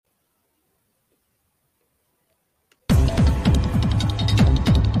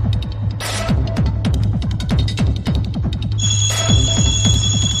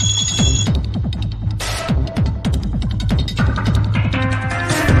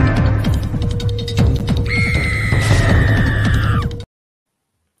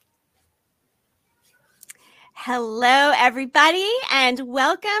Hello, everybody, and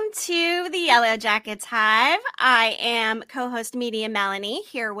welcome to the Yellowjackets Hive. I am co-host Media Melanie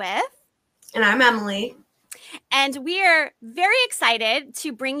here with... And I'm Emily. And we are very excited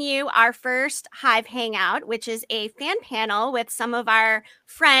to bring you our first Hive Hangout, which is a fan panel with some of our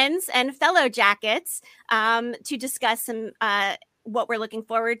friends and fellow Jackets to discuss some what we're looking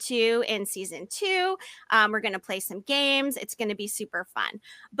forward to in season 2. We're going to play some games. It's going to be super fun.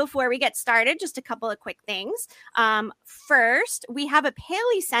 Before we get started, just a couple of quick things. First, we have a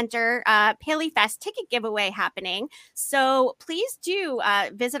Paley Center Paley Fest ticket giveaway happening. So please do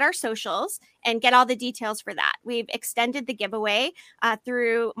visit our socials and get all the details for that. We've extended the giveaway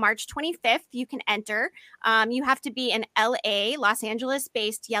through March 25th. You can enter. You have to be an LA, Los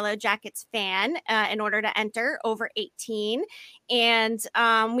Angeles-based Yellowjackets fan in order to enter, over 18. And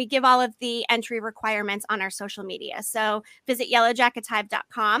we give all of the entry requirements on our social media. So visit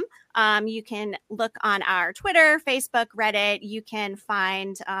yellowjacketshive.com. You can look on our Twitter, Facebook, Reddit. You can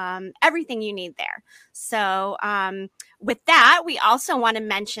find everything you need there. So with that, we also want to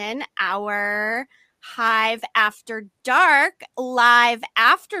mention our Hive After Dark live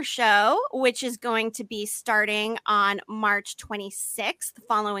after show, which is going to be starting on March 26th,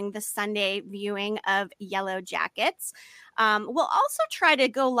 following the Sunday viewing of Yellowjackets. We'll also try to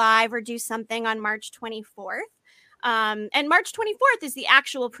go live or do something on March 24th. And March 24th is the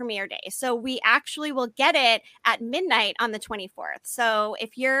actual premiere day. So we actually will get it at midnight on the 24th. So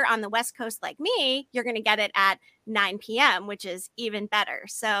if you're on the West Coast like me, you're going to get it at 9 p.m., which is even better.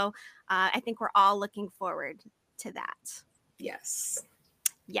 So I think we're all looking forward to that. Yes.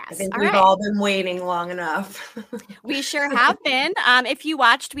 Yes. I think we've all been waiting long enough. We sure have been. If you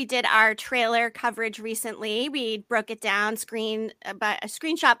watched, we did our trailer coverage recently. We broke it down screenshot by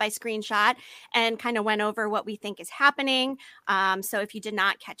screenshot and kind of went over what we think is happening. So if you did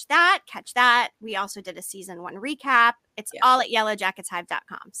not catch that. We also did a season 1 recap. It's all at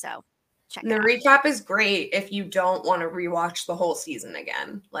yellowjacketshive.com. So check it out. The recap is great if you don't want to rewatch the whole season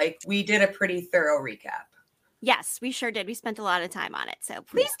again. Like, we did a pretty thorough recap. Yes, we sure did. We spent a lot of time on it. So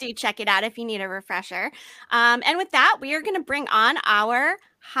please do check it out if you need a refresher. And with that, we are going to bring on our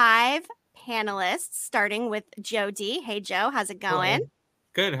Hive panelists, starting with Joe D. Hey, Joe, how's it going?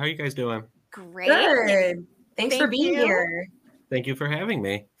 Good. How are you guys doing? Great. Good. Thanks for being here. Thank you for having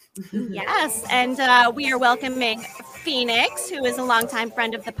me. Yes. And we are welcoming Phoenix, who is a longtime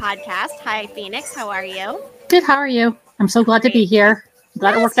friend of the podcast. Hi, Phoenix. How are you? Good. How are you? I'm so glad to be here.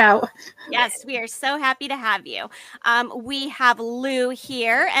 Glad it worked out. Yes, we are so happy to have you. We have Lou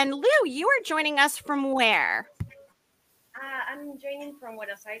here. And Lou, you are joining us from where? I'm joining from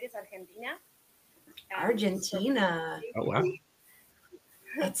Buenos Aires, Argentina. Argentina. Oh, wow.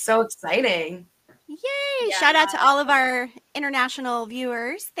 That's so exciting. Yay! Yeah. Shout out to all of our international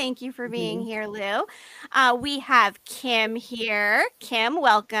viewers. Thank you for being here, Lou. We have Kim here. Kim,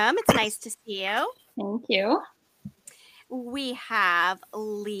 welcome. It's nice to see you. Thank you. We have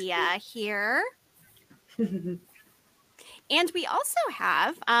Leah here. And we also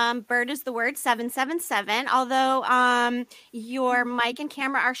have Bird is the Word 777, although your mic and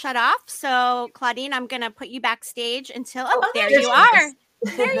camera are shut off. So, Claudine, I'm going to put you backstage until... Oh, there you are.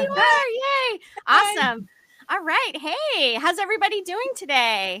 There you are. Yay. Awesome. All right. Hey, how's everybody doing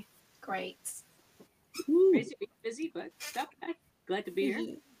today? Great. Busy, but okay. Glad to be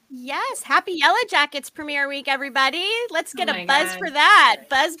here. Yes. Happy Yellowjackets premiere week, everybody. Let's get a buzz for that.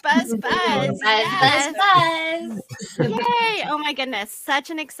 Buzz, buzz, buzz. Buzz, buzz. Yay. Oh, my goodness. Such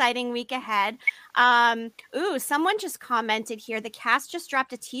an exciting week ahead. Someone just commented here. The cast just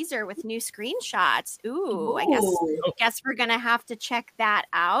dropped a teaser with new screenshots. I guess we're going to have to check that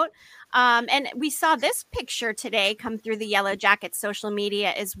out. And we saw this picture today come through the Yellowjackets social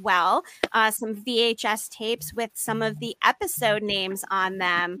media as well. Some VHS tapes with some of the episode names on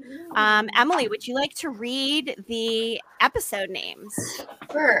them. Emily, would you like to read the episode names?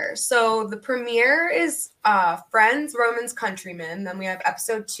 Sure. So the premiere is Friends, Romans, Countrymen. Then we have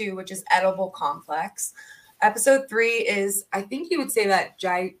episode 2, which is Edible Complex. Episode 3 is, I think you would say that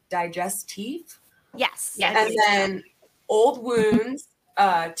Digestif. Yes. And then Old Wounds,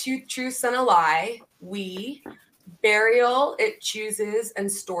 Two Truths and a Lie, We, Burial, It Chooses,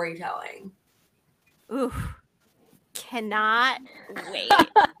 and Storytelling. Ooh, cannot wait.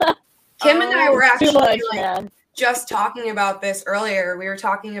 Kim and I were actually just talking about this earlier. We were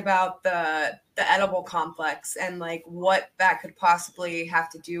talking about the edible complex and like what that could possibly have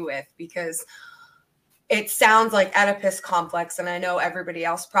to do with, because it sounds like Oedipus complex, and I know everybody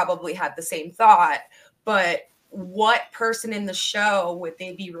else probably had the same thought, but what person in the show would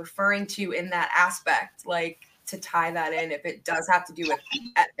they be referring to in that aspect, like to tie that in if it does have to do with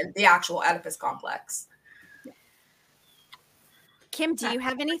the actual Oedipus complex? Kim, do you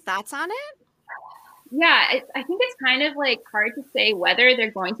have any thoughts on it? Yeah, I think it's kind of like hard to say whether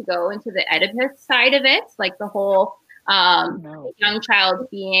they're going to go into the Oedipus side of it, like the whole young child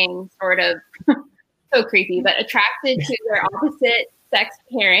being sort of so creepy, but attracted to their opposite sex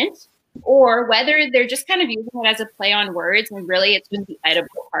parent, or whether they're just kind of using it as a play on words and really it's just the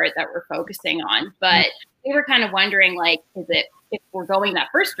edible part that we're focusing on. But we were kind of wondering, like, is it, if we're going that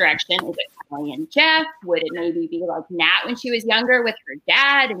first direction, is it Kelly and Jeff? Would it maybe be like Nat when she was younger with her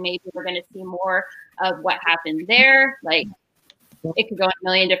dad? And maybe we're going to see more of what happened there. Like, it could go in a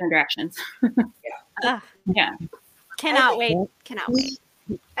million different directions. Yeah. Cannot wait. Cannot wait.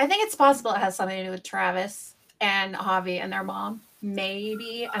 I think it's possible it has something to do with Travis and Javi and their mom.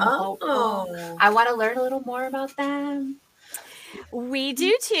 Maybe. I'm hopeful. I want to learn a little more about them. We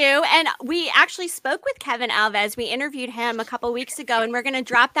do too. And we actually spoke with Kevin Alves. We interviewed him a couple weeks ago, and we're going to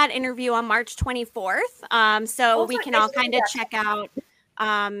drop that interview on March 24th. So we can all kind of check out,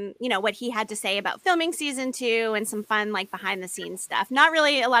 what he had to say about filming season 2 and some fun, like, behind the scenes stuff. Not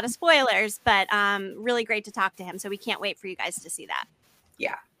really a lot of spoilers, but really great to talk to him. So we can't wait for you guys to see that.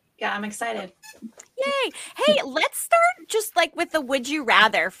 Yeah, I'm excited. Yay. Hey, let's start just like with the would you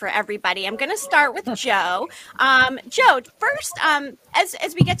rather for everybody. I'm going to start with Joe. Joe, first,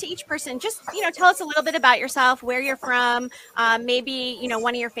 as we get to each person, just, tell us a little bit about yourself, where you're from, maybe,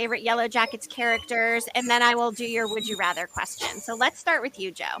 one of your favorite Yellowjackets characters, and then I will do your would you rather question. So let's start with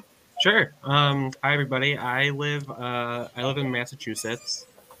you, Joe. Sure. Hi, everybody. I live in Massachusetts.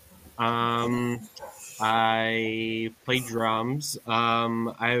 I play drums.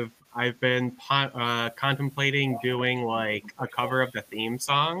 I've been contemplating doing like a cover of the theme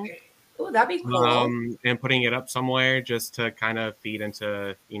song. Oh, that'd be cool. And putting it up somewhere just to kind of feed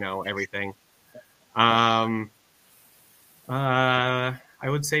into, everything. I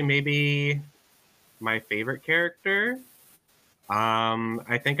would say maybe my favorite character.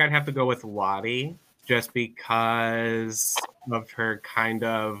 I think I'd have to go with Lottie just because of her kind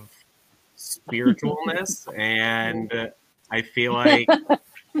of spiritualness, and I feel like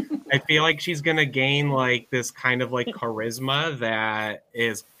she's gonna gain like this kind of like charisma that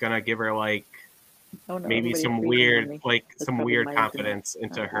is gonna give her like maybe some weird confidence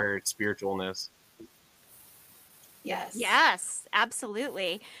into her spiritualness. Yes,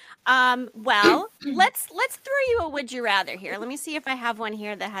 absolutely. Well, let's throw you a would you rather here. Let me see if I have one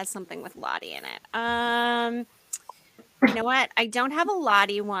here that has something with Lottie in it. You know what? I don't have a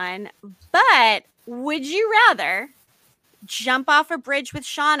Lottie one, but would you rather jump off a bridge with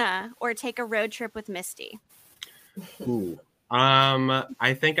Shauna or take a road trip with Misty? Ooh.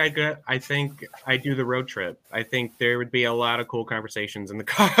 I think I do the road trip. I think there would be a lot of cool conversations in the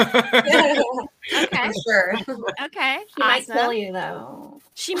car. Okay. For sure. Okay. She might kill you, though.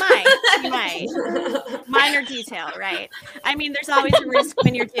 She might. Minor detail, right? I mean, there's always a risk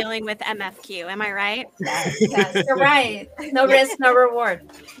when you're dealing with MFQ. Am I right? Yes, you're right. No risk, no reward.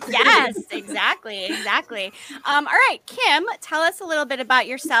 Yes, exactly. All right, Kim, tell us a little bit about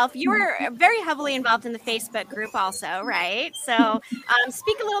yourself. You were very heavily involved in the Facebook group also, right? So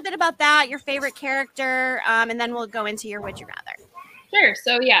speak a little bit about that, your favorite character, and then we'll go into your would you rather. Sure.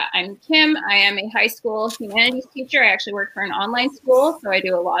 So yeah, I'm Kim. I am a high school humanities teacher. I actually work for an online school, so I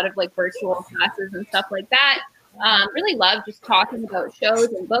do a lot of like virtual classes and stuff like that. Really love just talking about shows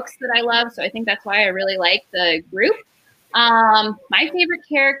and books that I love. So I think that's why I really like the group. My favorite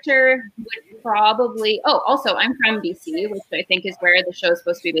character would probably, also I'm from BC, which I think is where the show is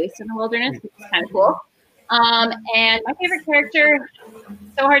supposed to be based in the wilderness, which is kind of cool. And my favorite character,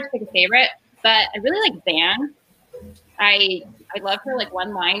 so hard to pick a favorite, but I really like Van. I love her like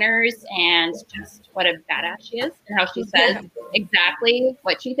one-liners and just what a badass she is and how she says exactly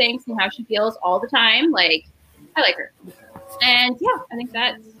what she thinks and how she feels all the time. Like, I like her. And yeah, I think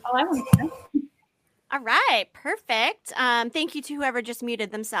that's all I want to say. All right, perfect. Thank you to whoever just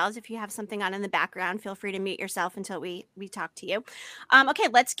muted themselves. If you have something on in the background, feel free to mute yourself until we talk to you. Okay,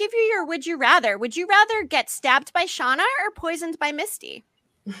 let's give you your would you rather. Would you rather get stabbed by Shauna or poisoned by Misty?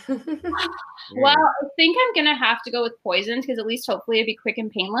 Well, I think I'm gonna have to go with poisoned because at least hopefully it'd be quick and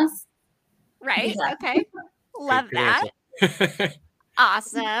painless. Right. Okay. Love that.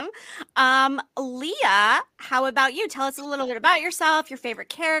 Awesome. Leah, how about you? Tell us a little bit about yourself, your favorite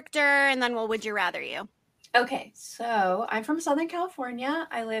character, and then we'll would you rather you. Okay, so I'm from Southern California.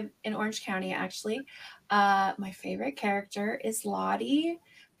 I live in Orange County, actually. My favorite character is Lottie,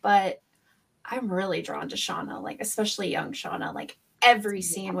 but I'm really drawn to Shauna, like especially young Shauna. Like every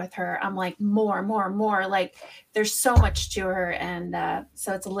scene with her, I'm like more. Like there's so much to her, and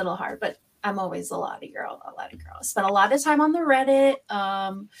so it's a little hard. But I'm always a Lottie girl. Spent a lot of time on the Reddit.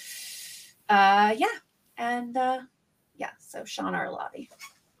 yeah, so Shauna or Lottie.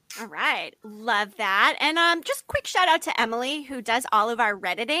 All right. Love that. And just quick shout out to Emily, who does all of our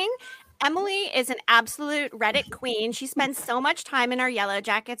Redditing. Emily is an absolute Reddit queen. She spends so much time in our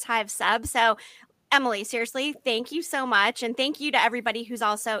Yellowjackets Hive sub. So Emily, seriously, thank you so much. And thank you to everybody who's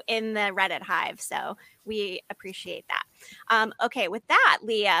also in the Reddit Hive. So we appreciate that. Okay, with that,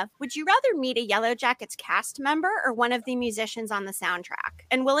 Leah, would you rather meet a Yellowjackets cast member or one of the musicians on the soundtrack?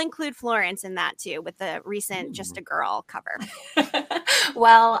 And we'll include Florence in that too, with the recent Just a Girl cover.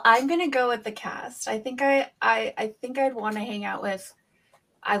 Well, I'm gonna go with the cast. I think I'd want to hang out with.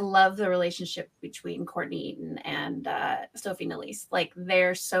 I love the relationship between Courtney Eaton and Sophie Nélisse. Like,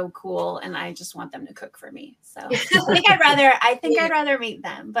 they're so cool, and I just want them to cook for me. So I think I'd rather meet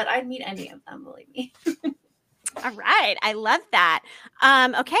them, but I'd meet any of them, believe me. All right, I love that.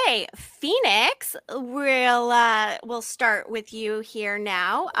 Okay, Phoenix, we'll start with you here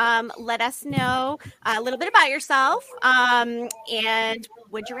now. Let us know a little bit about yourself, and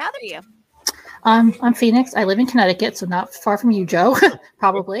would you rather you? I'm Phoenix. I live in Connecticut, so not far from you, Joe,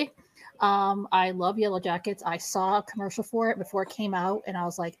 probably. I love Yellowjackets. I saw a commercial for it before it came out, and I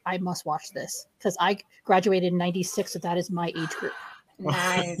was like, I must watch this because I graduated in '96, so that is my age group.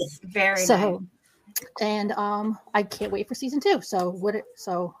 Nice, very nice. And I can't wait for season 2. So what do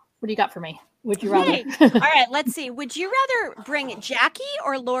you got for me? Would you rather? All right, let's see. Would you rather bring Jackie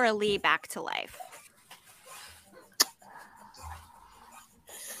or Laura Lee back to life?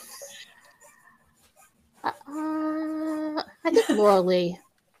 I think Laura Lee.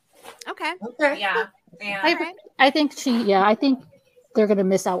 Okay. Yeah. I think they're going to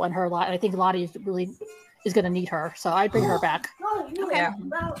miss out on her a lot. I think Lottie is going to need her. So I'd bring her back. Okay. Yeah.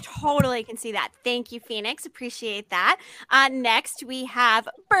 Totally can see that. Thank you, Phoenix. Appreciate that. Next, we have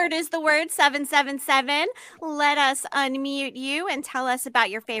Bird is the Word 777. Let us unmute you and tell us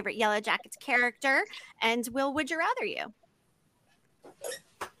about your favorite Yellowjackets character. And would you rather you?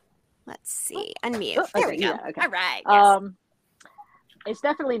 Let's see. Unmute. There we go. Yeah, okay. All right. Yes. It's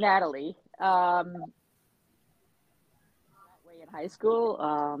definitely Natalie. That way in high school,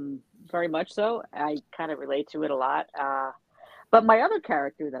 very much so. I kind of relate to it a lot. But my other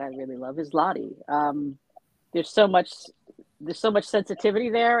character that I really love is Lottie. There's so much sensitivity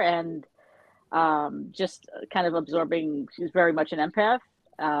there, and just kind of absorbing. She's very much an empath,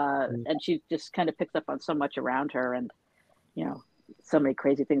 and she just kind of picks up on so much around her, and so many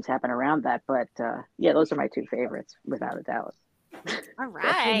crazy things happen around that. But yeah, those are my two favorites, without a doubt. All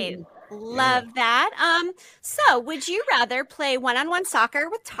right. Love that. So would you rather play one-on-one soccer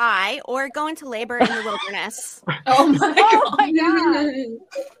with Ty or go into labor in the wilderness? Oh my God.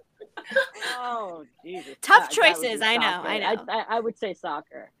 Oh, Jesus. Tough choices. I know. I would say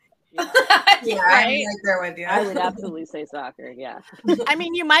soccer. Yeah, right? I'm right there with you. I would absolutely say soccer. Yeah. I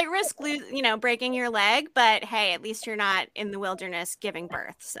mean, you might risk breaking your leg, but hey, at least you're not in the wilderness giving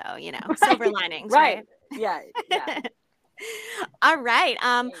birth. So, silver linings, right? Yeah. All right.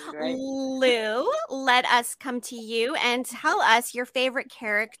 Lou, let us come to you and tell us your favorite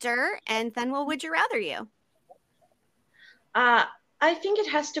character, and then would you rather you? I think it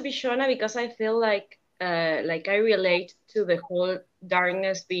has to be Shona because I feel like I relate to the whole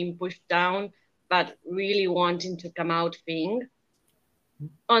darkness being pushed down, but really wanting to come out thing.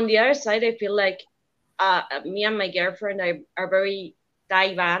 On the other side, I feel like me and my girlfriend are very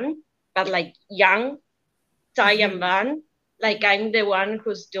Ty Van, but like young Ty and Van. Like I'm the one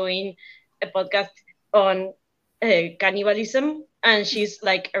who's doing a podcast on cannibalism, and she's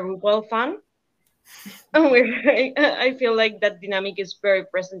like a RuPaul fan. And I feel like that dynamic is very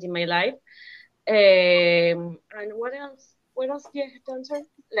present in my life. And what else? What else do you have to answer?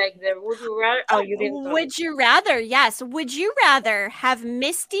 Like the would you rather? Oh, you didn't. Would you rather? Yes. Would you rather have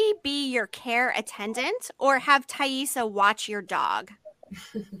Misty be your care attendant or have Thaisa watch your dog?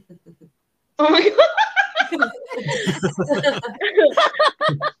 Oh my God.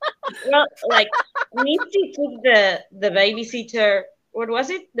 Well, like Misty took the babysitter. What was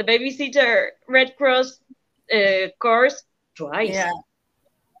it? The babysitter Red Cross course twice. Yeah.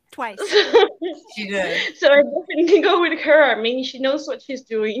 Twice. She did. So I definitely go with her. I mean, she knows what she's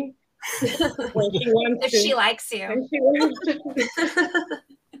doing. When she wants If to. she likes you. When she wants to.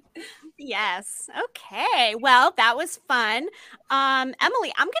 Yes. Okay. Well, that was fun.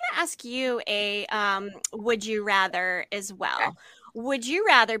 Emily, I'm going to ask you a would you rather as well. Okay. Would you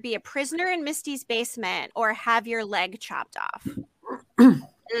rather be a prisoner in Misty's basement or have your leg chopped off?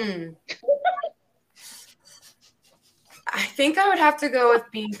 I think I would have to go with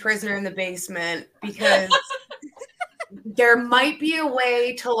being prisoner in the basement because there might be a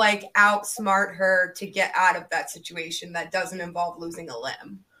way to outsmart her to get out of that situation that doesn't involve losing a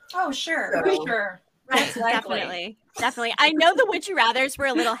limb. Oh, sure. So, sure. Definitely. I know the Would You Rathers were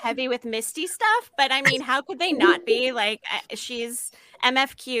a little heavy with Misty stuff, but I mean, how could they not be? Like, she's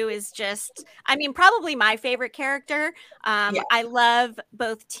MFQ is just, I mean, probably my favorite character. I love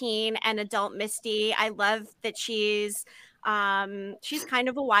both teen and adult Misty. I love that she's kind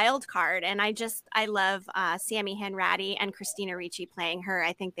of a wild card, and I love Sammy Hanratty and Christina Ricci playing her.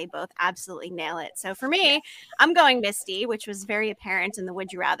 I think they both absolutely nail it. So for me, I'm going Misty, which was very apparent in the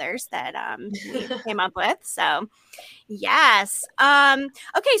Would You Rathers that we came up with. So yes.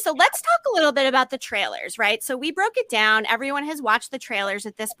 Okay, so let's talk a little bit about the trailers, right? So we broke it down. Everyone has watched the trailers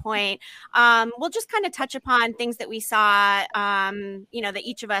at this point. We'll just kind of touch upon things that we saw, that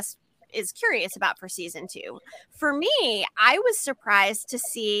each of us is curious about for season 2. For me, I was surprised to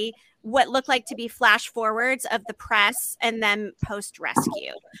see what looked like to be flash forwards of the press and then post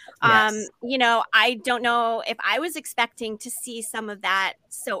rescue. Yes. I don't know if I was expecting to see some of that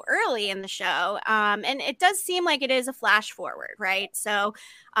so early in the show. And it does seem like it is a flash forward, right? So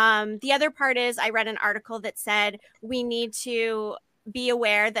the other part is I read an article that said we need to be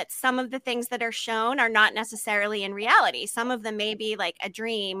aware that some of the things that are shown are not necessarily in reality. Some of them may be like a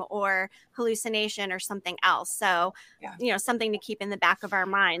dream or hallucination or something else. So, something to keep in the back of our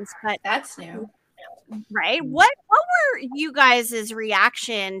minds. But that's new. Right. What were you guys'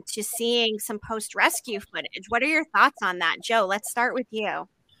 reaction to seeing some post-rescue footage? What are your thoughts on that? Joe, let's start with you.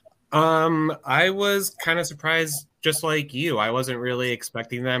 I was kind of surprised, just like you. I wasn't really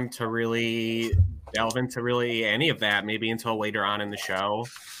expecting them to really delve into really any of that, maybe until later on in the show.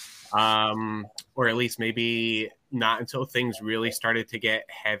 Or at least maybe not until things really started to get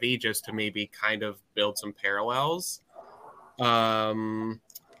heavy, just to maybe kind of build some parallels. And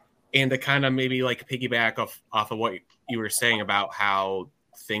to kind of maybe like piggyback off of what you were saying about how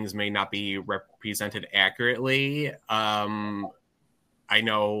things may not be represented accurately. I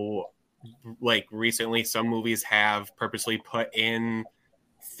know, like, recently some movies have purposely put in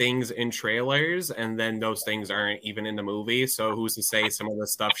things in trailers, and then those things aren't even in the movie. So who's to say some of the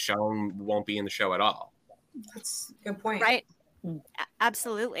stuff shown won't be in the show at all? That's a good point. Right.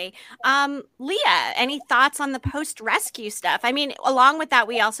 Absolutely. Leah, any thoughts on the post-rescue stuff? I mean, along with that,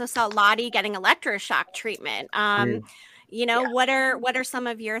 we also saw Lottie getting electroshock treatment. What are some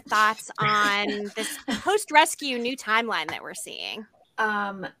of your thoughts on this post-rescue new timeline that we're seeing?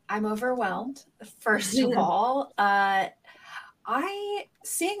 I'm overwhelmed. First of all,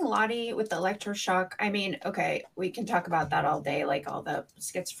 seeing Lottie with the electroshock. I mean, okay, we can talk about that all day, like all the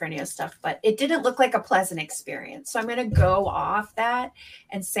schizophrenia stuff, but it didn't look like a pleasant experience. So I'm going to go off that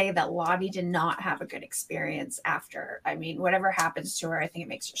and say that Lottie did not have a good experience after. I mean, whatever happens to her, I think it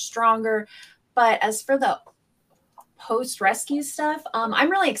makes her stronger. But as for the post-rescue stuff, I'm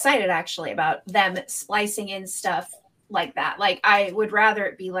really excited actually about them splicing in stuff like that. Like, I would rather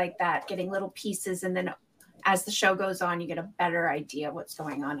it be like that, getting little pieces, and then as the show goes on, you get a better idea of what's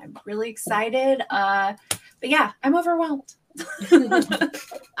going on. I'm really excited. But yeah, I'm overwhelmed. All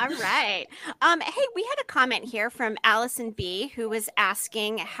right. Hey, we had a comment here from Allison B, who was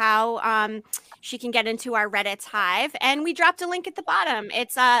asking how she can get into our Reddit's Hive, and we dropped a link at the bottom.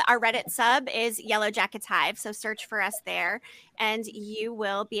 It's our Reddit sub is Yellowjackets Hive, so search for us there, and you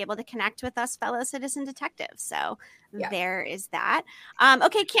will be able to connect with us, fellow citizen detectives. So there is that.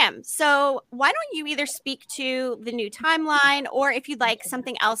 Okay, Kim. So why don't you either speak to the new timeline, or if you'd like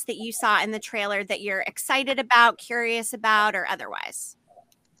something else that you saw in the trailer that you're excited about, curious about, or otherwise?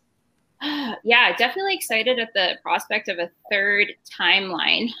 Yeah, definitely excited at the prospect of a third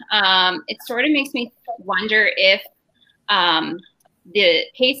timeline. It sort of makes me wonder if the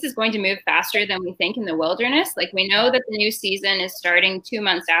pace is going to move faster than we think in the wilderness. Like, we know that the new season is starting 2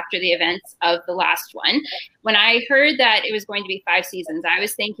 months after the events of the last one. When I heard that it was going to be 5 seasons, I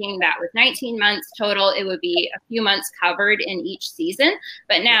was thinking that with 19 months total, it would be a few months covered in each season.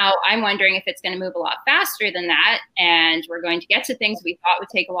 But now I'm wondering if it's going to move a lot faster than that, and we're going to get to things we thought would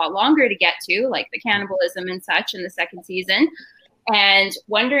take a lot longer to get to, like the cannibalism and such in the second season. And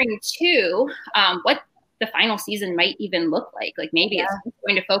wondering too, what the final season might even look like. Like, maybe it's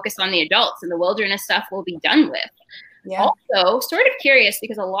going to focus on the adults and the wilderness stuff will be done with. Yeah. Also, sort of curious,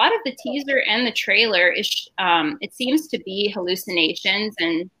 because a lot of the teaser and the trailer is, it seems to be hallucinations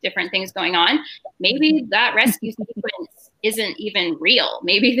and different things going on. Maybe that rescue sequence isn't even real.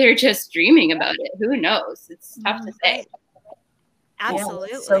 Maybe they're just dreaming about it. Who knows? It's tough to say.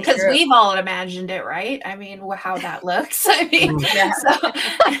 Absolutely. Because we've all imagined it, right? I mean, how that looks. I mean,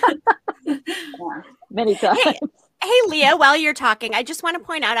 many times. Hey, Leah, while you're talking, I just want to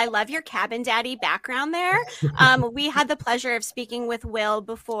point out I love your cabin daddy background there. We had the pleasure of speaking with Will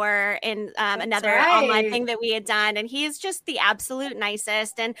before in another online thing that we had done, and he is just the absolute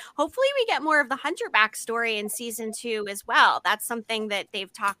nicest. And hopefully we get more of the Hunter backstory in season 2 as well. That's something that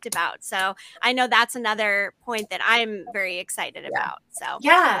they've talked about. So I know that's another point that I'm very excited about. So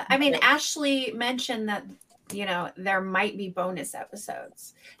yeah, I mean, Ashley mentioned that, you know, there might be bonus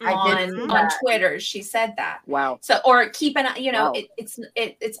episodes on Twitter. She said that. Wow. So, or keep an, you know,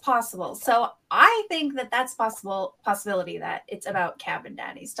 it's possible. So I think that that's possibility that it's about cabin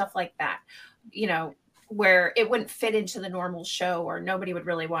daddy, stuff like that, you know, where it wouldn't fit into the normal show or nobody would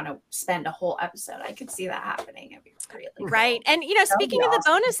really want to spend a whole episode. I could see that happening. It'd be really cool. Right. And, you know, speaking of the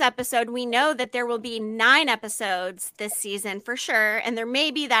bonus episode, we know that there will be 9 episodes this season for sure. And there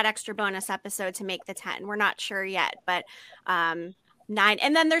may be that extra bonus episode to make the 10. We're not sure yet, but 9.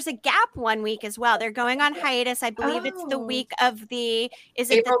 And then there's a gap 1 week as well. They're going on hiatus. I believe it's the week of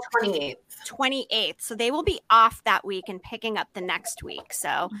April 28th. 28th. So they will be off that week and picking up the next week.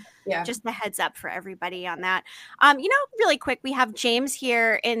 So just a heads up for everybody on that. You know, really quick, we have James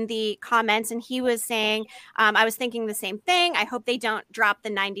here in the comments, and he was saying, I was thinking the same thing. I hope they don't drop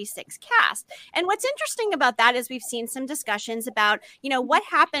the 96 cast. And what's interesting about that is we've seen some discussions about, you know, what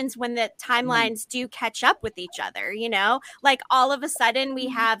happens when the timelines do catch up with each other, you know, like all of a sudden we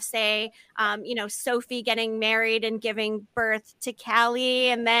have, say, you know, Sophie getting married and giving birth to Callie.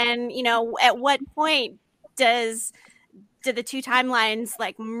 And then, you know, at what point do the two timelines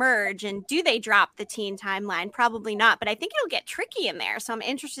like merge, and do they drop the teen timeline? Probably not, but I think it'll get tricky in there. So I'm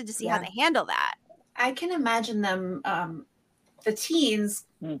interested to see how they handle that. I can imagine them, the teens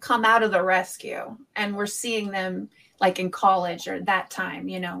come out of the rescue and we're seeing them like in college or that time,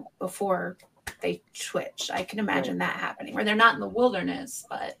 you know, before they switch. I can imagine that happening where they're not in the wilderness,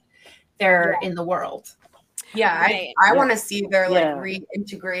 but they're in the world. Yeah, I want to see their like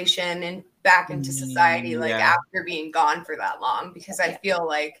reintegration and back into society, like after being gone for that long, because I feel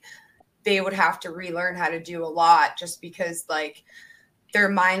like they would have to relearn how to do a lot just because like their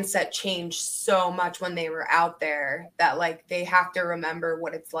mindset changed so much when they were out there that like they have to remember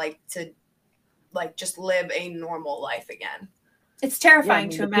what it's like to like just live a normal life again. It's terrifying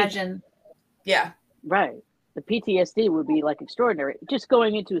to imagine. Right. The PTSD would be like extraordinary. Just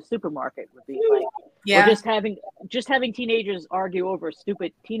going into a supermarket would be like, or just having teenagers argue over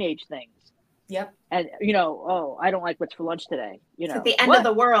stupid teenage things. Yep. And you know, oh, I don't like what's for lunch today. You know, it's at the end of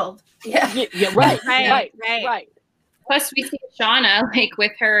the world. Yeah, right. Plus, we see Shauna like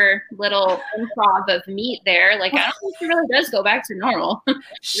with her little improv of meat there. Like, I don't think she really does go back to normal.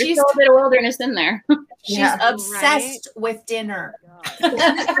 She's still a bit of wilderness in there. She's obsessed with dinner.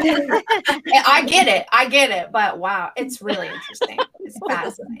 I get it. But wow, it's really interesting. It's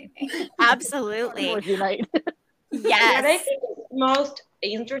fascinating. Absolutely. Yes. What I think is most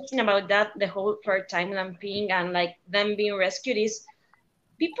interesting about that, the whole third timeline thing and like them being rescued is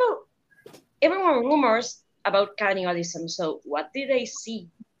everyone rumors about cannibalism. So what did they see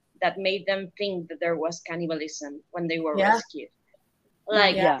that made them think that there was cannibalism when they were rescued?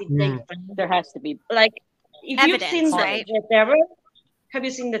 Like, there has to be like if evidence, you've seen the Terror, have you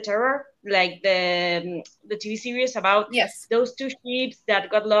seen the Terror? Like the TV series about those two ships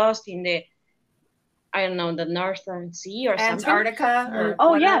that got lost in the I don't know the Northern Sea or Antarctica something.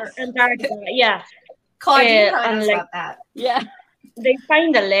 Or Antarctica. Yeah. Claudia knows about that. Yeah. They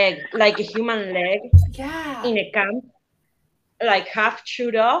find a leg, like a human leg, in a camp, like half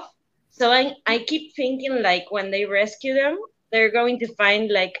chewed off. So I keep thinking like when they rescue them, they're going to find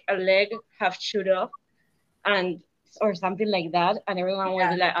like a leg half chewed off, or something like that, and everyone will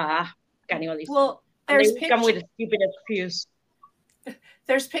be like, cannibalism. Well, they come with a stupid excuse.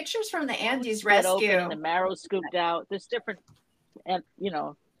 There's pictures from the Andes rescue. Open, the marrow scooped out. There's different,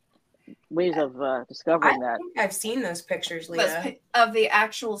 ways of discovering that. I've seen those pictures, Leah. Of the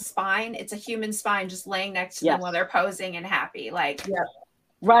actual spine. It's a human spine just laying next to them while they're posing and happy. Like,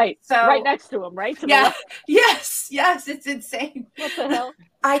 right. So right next to them, right? Yes. It's insane. What the hell?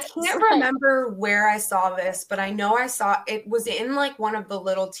 I can't remember where I saw this, but I know I saw it was in like one of the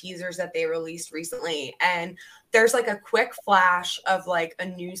little teasers that they released recently. And there's like a quick flash of like a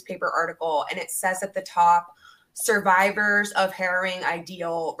newspaper article, and it says at the top, survivors of harrowing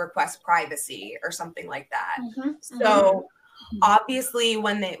ideal request privacy or something like that. So obviously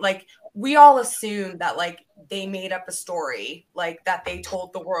when they like, we all assume that like they made up a story like that they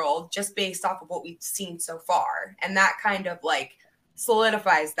told the world just based off of what we've seen so far. And that kind of like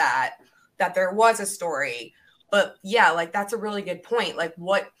solidifies that there was a story. But yeah, like that's a really good point. Like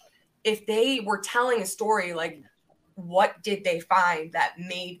what if they were telling a story like what did they find that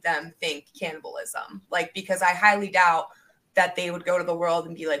made them think cannibalism? Like, because I highly doubt that they would go to the world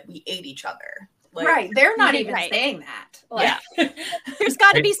and be like, we ate each other. Like, right. They're not even saying that. Like, There's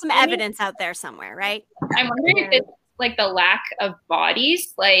got to be some evidence out there somewhere, right? I'm wondering if it's like the lack of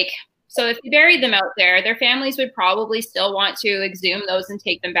bodies. Like, so if you buried them out there, their families would probably still want to exhume those and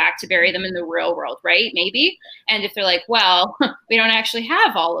take them back to bury them in the real world, right? Maybe. And if they're like, well, we don't actually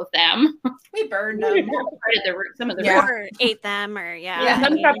have all of them. We burned them. Some of the or ate them, or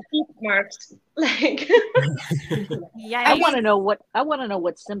Some have teeth marks. Like, I want to know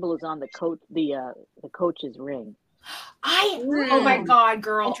what symbol is on the coat, the coach's ring. Oh my God,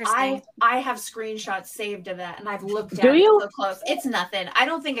 girl! I have screenshots saved of that, and I've looked at it so close. It's nothing. I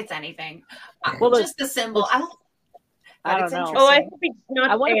don't think it's anything. Well, just the symbol. I don't know. Oh, I think it's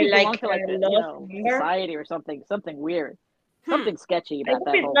not. I wonder if it belongs like to like society or something weird, something sketchy about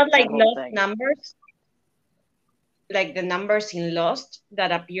that whole. It's not like Lost thing. numbers, like the numbers in Lost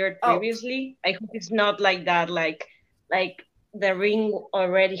that appeared previously. I hope it's not like that. Like the ring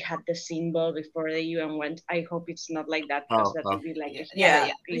already had the symbol before the UN went. I hope it's not like that, because that would be like That's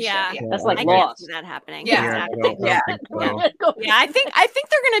like I Lost. can't see that happening. Yeah, Exactly. I think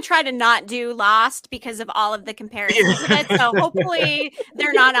they're going to try to not do Lost because of all of the comparisons of it. So hopefully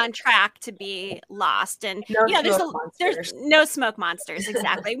they're not on track to be Lost. And there's no smoke monsters.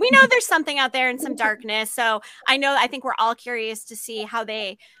 Exactly. We know there's something out there and some darkness. So I think we're all curious to see how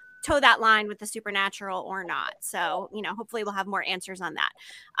they toe that line with the supernatural or not. So, hopefully we'll have more answers on that.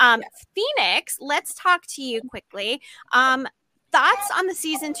 Phoenix, let's talk to you quickly. Thoughts on the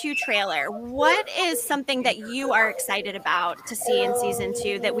season 2 trailer? What is something that you are excited about to see in season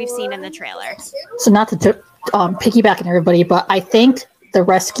 2 that we've seen in the trailer? So not to piggyback on everybody, but I think the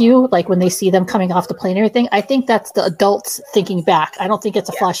rescue, like when they see them coming off the plane and everything, I think that's the adults thinking back. I don't think it's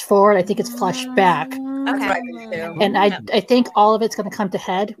a flash forward. I think it's flash back. Okay. And I think all of it's going to come to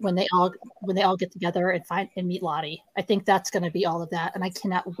head when they all get together and meet Lottie. I think that's going to be all of that, and I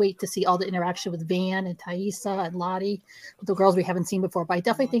cannot wait to see all the interaction with Van and Thaisa and Lottie, with the girls we haven't seen before. But I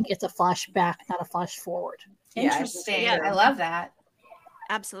definitely think it's a flashback, not a flash forward. Interesting. I love that.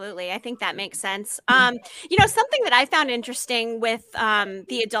 Absolutely. I think that makes sense. Something that I found interesting with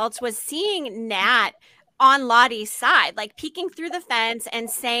the adults was seeing Nat on Lottie's side, like peeking through the fence and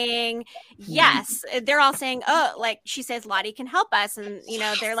saying, yes, they're all saying, oh, like she says, Lottie can help us. And,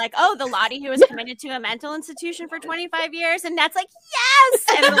 they're like, oh, the Lottie who was committed to a mental institution for 25 years. And Nat's like, yes.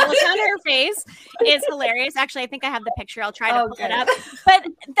 And the look on her face is hilarious. Actually, I think I have the picture. I'll try to pull it up. But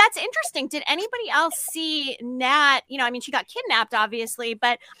that's interesting. Did anybody else see Nat? She got kidnapped, obviously,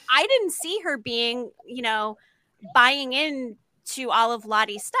 but I didn't see her being, buying in to all of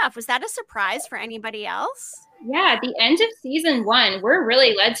Lottie's stuff. Was that a surprise for anybody else? Yeah, at the end of season 1, we're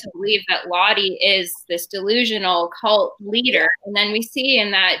really led to believe that Lottie is this delusional cult leader. And then we see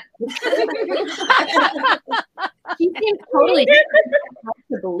in that she seems totally different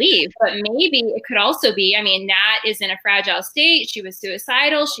to believe, but maybe it could also be, Nat is in a fragile state. She was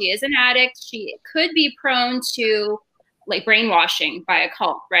suicidal. She is an addict. She could be prone to like brainwashing by a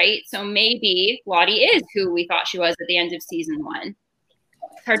cult, right? So maybe Lottie is who we thought she was at the end of season 1.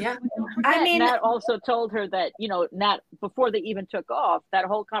 Nat also told her that, Nat, before they even took off, that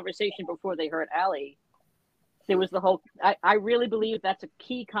whole conversation before they heard Allie, there was the whole, I really believe that's a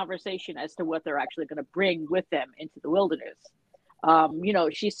key conversation as to what they're actually going to bring with them into the wilderness.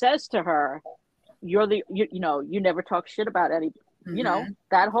 She says to her, you never talk shit about any,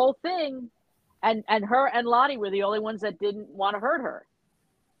 that whole thing. And her and Lottie were the only ones that didn't want to hurt her.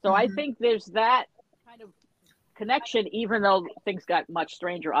 So I think there's that kind of connection, even though things got much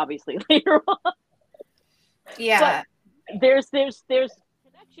stranger, obviously, later on. Yeah. But there's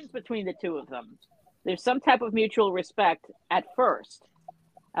connections between the two of them. There's some type of mutual respect at first.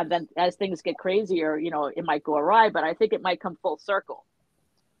 And then as things get crazier, it might go awry, but I think it might come full circle.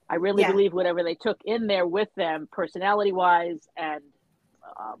 I really believe whatever they took in there with them, personality-wise and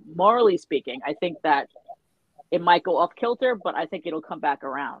morally speaking, I think that it might go off kilter, but I think it'll come back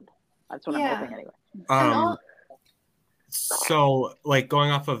around. That's what I'm hoping anyway. So, like,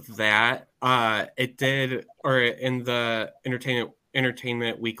 going off of that, it did, or in the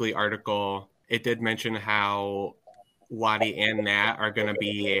Entertainment Weekly article, it did mention how Lottie and Nat are going to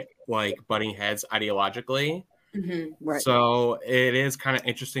be like butting heads ideologically. Right. So it is kind of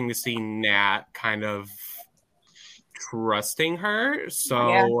interesting to see Nat kind of trusting her.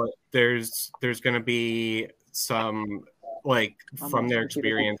 So there's going to be some, like, from their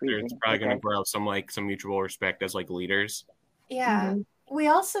experience, there's probably going to grow some mutual respect as like leaders. Yeah. We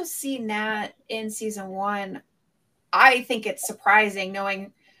also see Nat in season 1. I think it's surprising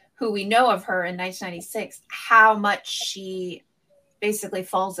knowing who we know of her in 1996, how much she basically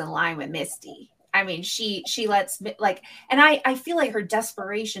falls in line with Misty. I mean, she lets like, and I feel like her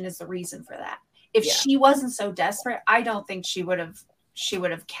desperation is the reason for that. If she wasn't so desperate, I don't think she would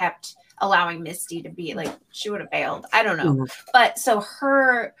have kept allowing Misty to be like, she would have bailed. I don't know. But so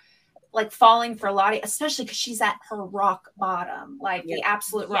her like falling for Lottie, especially because she's at her rock bottom, like the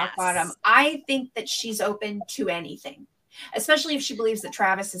absolute rock bottom. I think that she's open to anything, especially if she believes that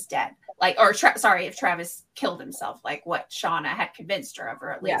Travis is dead. Like, or if Travis killed himself, like what Shauna had convinced her of,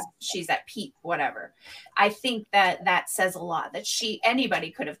 or at least she's at peak, whatever. I think that says a lot, that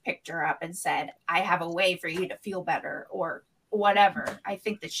anybody could have picked her up and said, I have a way for you to feel better or whatever. I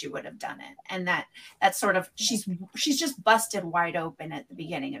think that she would have done it. And that's sort of, she's just busted wide open at the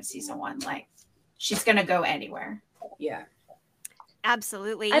beginning of season 1. Like, she's going to go anywhere. Yeah.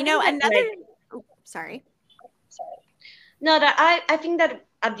 Absolutely. Another, sorry. No, that I think that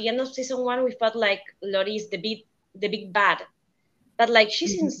at the end of season 1, we felt like Lottie is the big bad, but like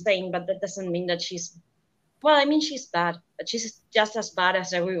she's insane, but that doesn't mean that she's bad, but she's just as bad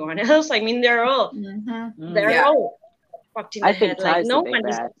as everyone else. I mean, they're all fucked in the head. Like no one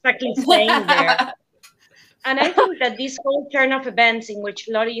is exactly staying there. And I think that this whole turn of events in which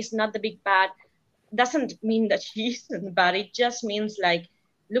Lottie is not the big bad doesn't mean that she isn't bad. It just means like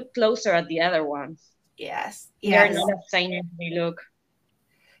look closer at the other ones. Yes. They're not as sane as they look.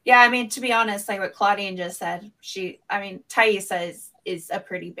 Yeah, I mean, to be honest, like what Claudine just said, Taissa is a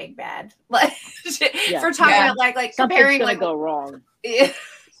pretty big bad. Like, for talking about like comparing, something's gonna go wrong.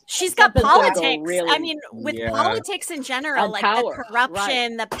 She's got politics. I mean, with politics in general, and like power, the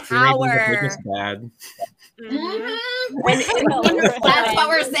corruption, the power. That's what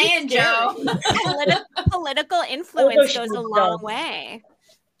we're saying, Joe. Political influence goes a long way.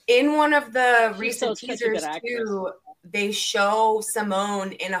 In one of the recent teasers too, they show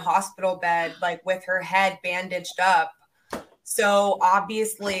Simone in a hospital bed, like with her head bandaged up. So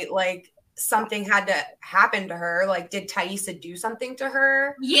obviously, like something had to happen to her. Like, did Taissa do something to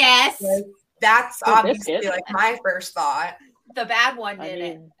her? Yes. Like, that's obviously like my first thought. The bad one did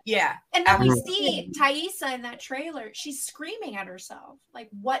it. Yeah. And then we see Taissa in that trailer. She's screaming at herself. Like,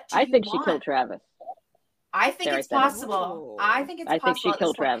 what do you want? I think she killed Travis. I think it's possible. I think it's possible. I think she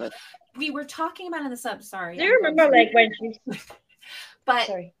killed Travis. We were talking about in the sub. Sorry. Do you remember like when she? But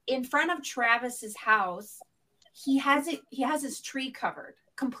in front of Travis's house, he has his tree covered,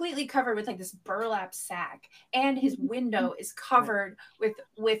 completely covered with like this burlap sack, and his window is covered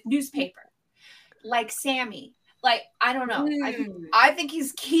with newspaper, like Sammy. Like, I don't know. I think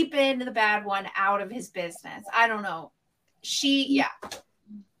he's keeping the bad one out of his business. I don't know.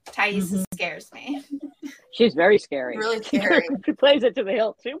 Taissa scares me. She's very scary. Really scary. She plays it to the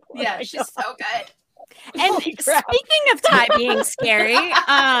hilt too. Yeah, she's so good. And speaking of Ty being scary,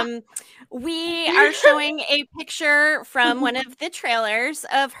 we are showing a picture from one of the trailers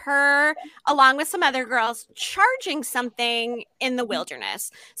of her, along with some other girls, charging something in the wilderness.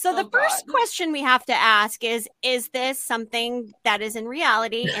 So the first question we have to ask is this something that is in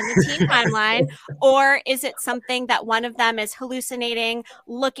reality in the teen timeline, or is it something that one of them is hallucinating,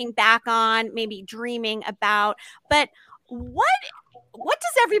 looking back on, maybe dreaming about? But what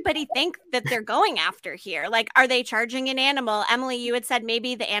does everybody think that they're going after here? Like, are they charging an animal? Emily, you had said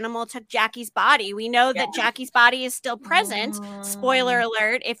maybe the animal took Jackie's body. We know that Jackie's body is still present. Spoiler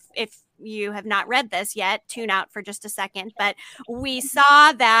alert, if you have not read this yet, tune out for just a second. But we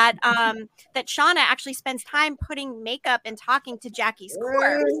saw that that Shauna actually spends time putting makeup and talking to Jackie's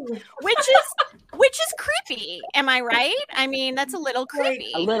corpse, which is creepy. Am I right? I mean, that's a little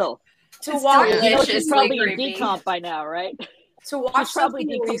creepy. A little. To watch, she's probably in decomp by now, right? To watch probably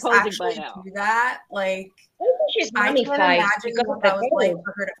decomposing by now. Do that, like, she's I can't imagine what that was like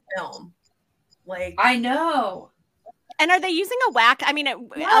for her to film. Like, I know. And are they using a wax? I mean,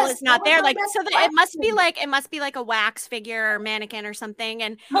 Ella's not there, like, so that it must be like a wax figure or mannequin or something.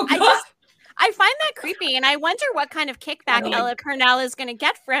 And I find that creepy, and I wonder what kind of kickback Ella Purnell is going to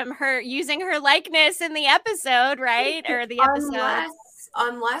get from her using her likeness in the episode, right? Or the episode.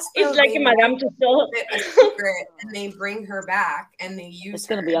 Unless it's like a Madame Tussauds a secret and they bring her back and they use it's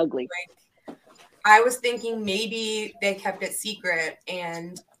gonna be ugly. Like, I was thinking maybe they kept it secret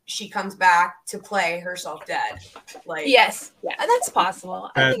and she comes back to play herself dead. Like, yes, yeah, that's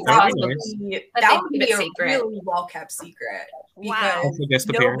possible. I think that would be a really well kept secret because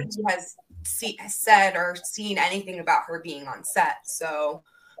nobody has said or seen anything about her being on set. So,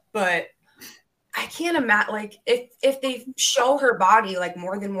 but I can't imagine, like, if they show her body like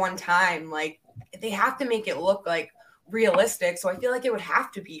more than one time, like, they have to make it look like realistic. So I feel like it would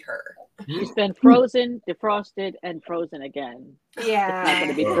have to be her. She's been frozen, defrosted, and frozen again. Yeah. It's not going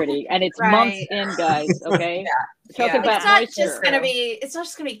to be pretty. And it's Right. months in, guys, okay? Yeah. Talk about It's not moisture. just gonna be. It's not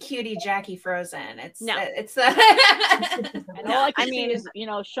just gonna be cutie Jackie frozen. It's No. It's And all I can see mean- is, you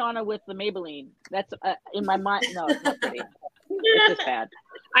know, Shauna with the Maybelline. That's in my mind. No, it's not pretty. It's just bad.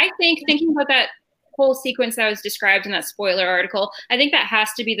 I think thinking about that whole sequence that was described in that spoiler article, I think that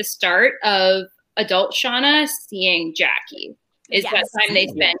has to be the start of adult Shauna seeing Jackie. Is that Yes. time they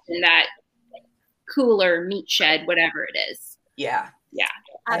spent in that cooler meat shed, whatever it is. Yeah. Yeah.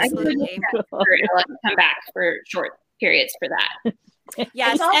 Absolutely. For Ella to come back for short periods for that.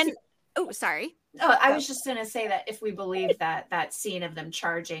 Yes. It's also- And oh, sorry. Oh, I was just gonna say that if we believe that scene of them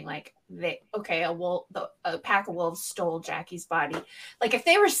charging, like a pack of wolves stole Jackie's body. Like if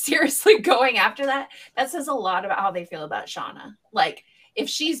they were seriously going after that, that says a lot about how they feel about Shauna. Like if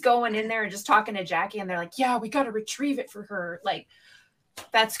she's going in there and just talking to Jackie, and they're like, "Yeah, we got to retrieve it for her," like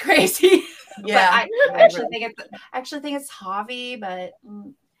that's crazy. Yeah. But I actually think it's Javi, but.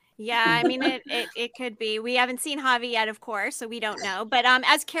 Yeah, I mean, it could be. We haven't seen Javi yet, of course, so we don't know. But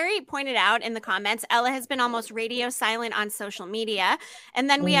as Carrie pointed out in the comments, Ella has been almost radio silent on social media. And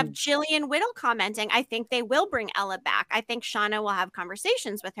then we have Jillian Whittle commenting, I think they will bring Ella back. I think Shauna will have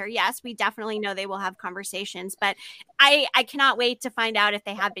conversations with her. Yes, we definitely know they will have conversations. But I cannot wait to find out if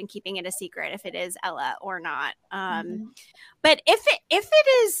they have been keeping it a secret, if it is Ella or not. But if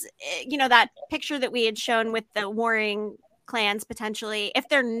it is, you know, that picture that we had shown with the warring clans potentially, if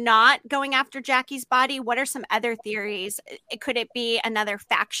they're not going after Jackie's body, what are some other theories? Could it be another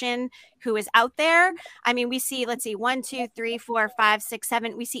faction who is out there? I mean, we see, let's see, 1, 2, 3, 4, 5, 6,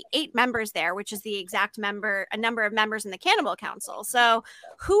 7. We see 8 members there, which is the exact number of members in the Cannibal Council. So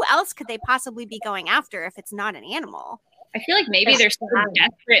who else could they possibly be going after if it's not an animal? I feel like maybe they're so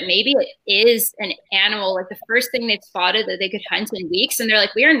desperate. Maybe it is an animal, like the first thing they've spotted that they could hunt in weeks. And they're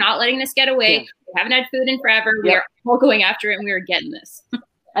like, we are not letting this get away. Yeah. We haven't had food in forever. We are all going after it and we are getting this.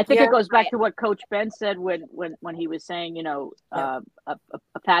 I think it goes back to what Coach Ben said when he was saying, you know, a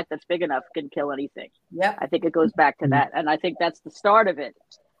pack that's big enough can kill anything. Yep. I think it goes back to that. And I think that's the start of it.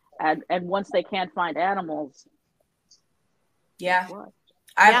 And once they can't find animals. Yeah. What?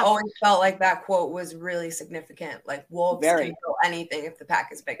 I've always felt like that quote was really significant. Like wolves Very. can kill anything if the pack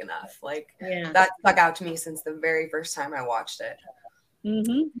is big enough. Like that stuck out to me since the very first time I watched it.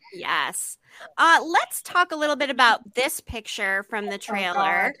 Mm-hmm. Yes. Let's talk a little bit about this picture from the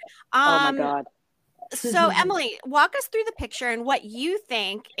trailer. Oh my God. So Emily, walk us through the picture and what you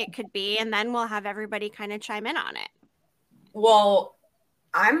think it could be, and then we'll have everybody kind of chime in on it. Well,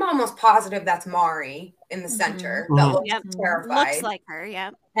 I'm almost positive that's Mari in the center. That looks terrified. Looks like her,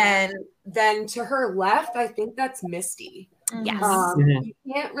 yeah. And then to her left, I think that's Misty. Yes. You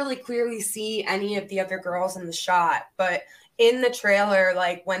can't really clearly see any of the other girls in the shot, but in the trailer,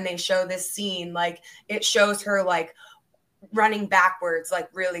 like when they show this scene, like it shows her like running backwards, like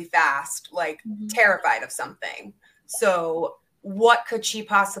really fast, like terrified of something. So what could she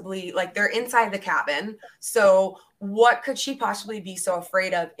possibly, like they're inside the cabin. So what could she possibly be so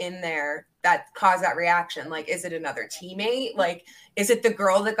afraid of in there that caused that reaction? Like, is it another teammate? Like, is it the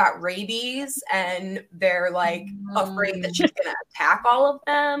girl that got rabies and they're like afraid that she's going to attack all of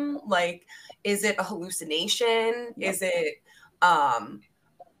them? Like, is it a hallucination? Is it,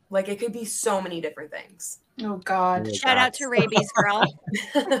 like, it could be so many different things. Oh God! Shout out to rabies girl.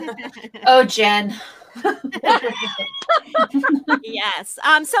 Oh, Jen. Yes.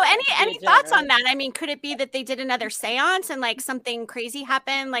 So any thoughts on that? I mean, could it be that they did another seance and like something crazy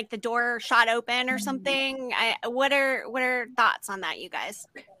happened, like the door shot open or something? What are thoughts on that, you guys?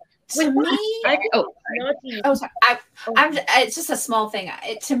 To me, it's just a small thing.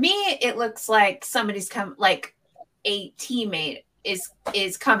 To me, it looks like somebody's come, like a teammate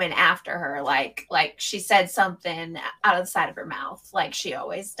is coming after her. Like she said something out of the side of her mouth, like she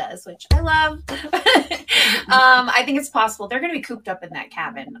always does, which I love. I think it's possible they're going to be cooped up in that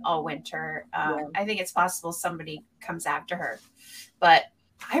cabin all winter. I think it's possible somebody comes after her, but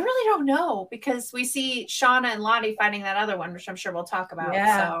I really don't know because we see Shauna and Lottie fighting that other one, which I'm sure we'll talk about.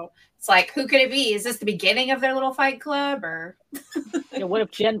 Yeah. So it's like, who could it be? Is this the beginning of their little fight club, or What if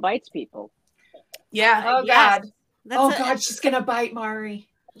Jen bites people? Yeah. Oh God. That's God, she's gonna bite Mari.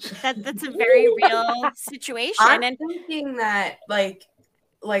 That's a very real situation. I'm And thinking that like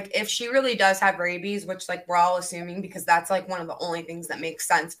if she really does have rabies, which like we're all assuming because that's like one of the only things that makes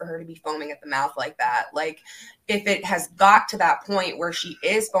sense for her to be foaming at the mouth like that. Like if it has got to that point where she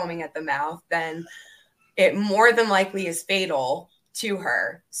is foaming at the mouth, then it more than likely is fatal to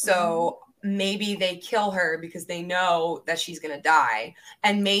her. So maybe they kill her because they know that she's going to die.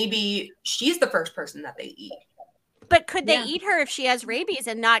 And maybe she's the first person that they eat. But could they Yeah. eat her if she has rabies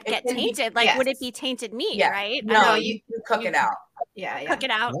and not get can be- tainted? Like, yes. would it be tainted meat, Yeah. right? No, Okay. you cook it out. Yeah, Cook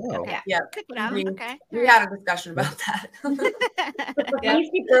it out. Oh. Okay. Yeah. Cook it out. We, Okay. we had a discussion about that. Yeah.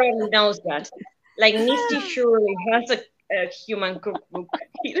 Misty probably knows that. Like Misty surely has a human cookbook.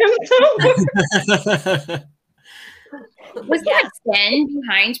 Was that Ben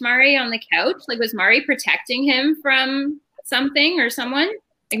behind Mari on the couch? Like, was Mari protecting him from something or someone?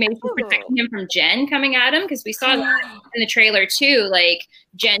 Like, maybe she's protecting him from Jen coming at him? Because we saw that in the trailer, too. Like,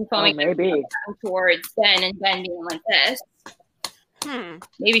 Jen foaming maybe. towards Ben and Ben being like this.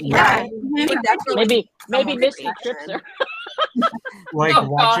 Maybe. Yeah. Maybe Misty trips her. Like Oh,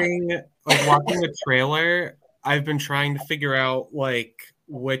 watching the trailer, I've been trying to figure out like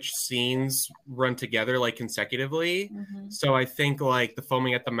which scenes run together like consecutively. So I think like the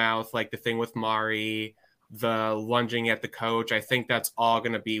foaming at the mouth, like the thing with Mari, the lunging at the coach, I think that's all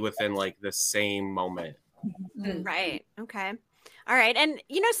going to be within like the same moment. Right. Okay. All right. And,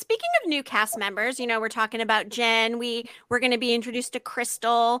 speaking of new cast members, we're talking about Jen. We're going to be introduced to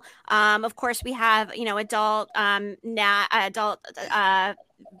Crystal. Of course, we have, adult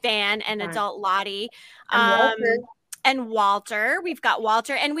Van and adult Lottie. And Walter. We've got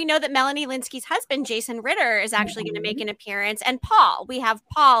Walter. And we know that Melanie Linsky's husband, Jason Ritter, is actually going to make an appearance. And Paul. We have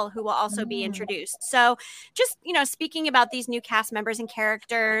Paul, who will also be introduced. So just, speaking about these new cast members and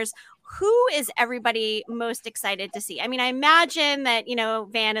characters, who is everybody most excited to see? I mean, I imagine that,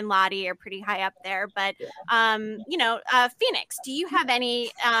 Van and Lottie are pretty high up there, but, Phoenix, do you have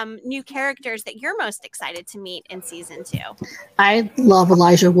any new characters that you're most excited to meet in season 2? I love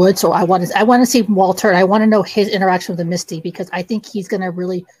Elijah Wood, so I want to see Walter. And I want to know his interaction with the Misty because I think he's going to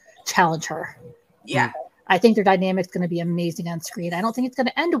really challenge her. Yeah. I think their dynamic's going to be amazing on screen. I don't think it's going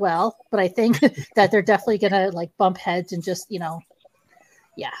to end well, but I think that they're definitely going to like bump heads and just,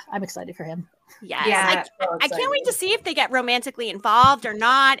 yeah, I'm excited for him. Yes. Yeah, I can't wait to see if they get romantically involved or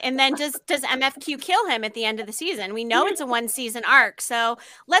not. And then does MFQ kill him at the end of the season? We know it's a 1-season arc. So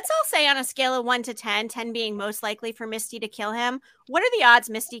let's all say on a scale of 1 to 10, 10 being most likely for Misty to kill him, what are the odds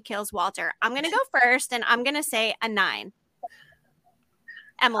Misty kills Walter? I'm going to go first, and I'm going to say a 9.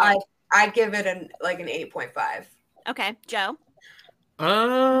 Emily. I'd give it an 8.5. Okay. Joe.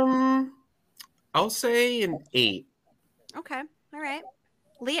 I'll say an 8. Okay. All right.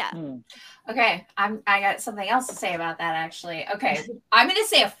 Leah. Okay, I got something else to say about that actually. Okay, I'm going to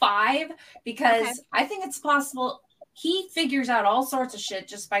say a 5 because I think it's possible he figures out all sorts of shit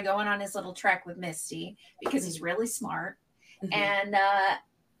just by going on his little trek with Misty because he's really smart, and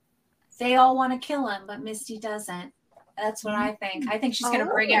they all want to kill him, but Misty doesn't. That's what I think. I think she's going to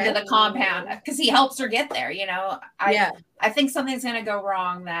bring him to the compound because he helps her get there. I think something's going to go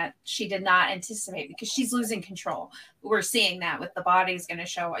wrong that she did not anticipate because she's losing control. We're seeing that with the body's going to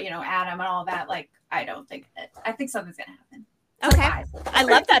show, Adam and all that. Like, I think something's going to happen. Okay. I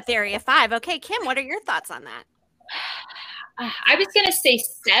love that theory of 5. Okay, Kim, what are your thoughts on that? I was going to say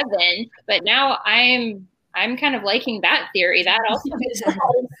 7, but now I'm kind of liking that theory. That also makes a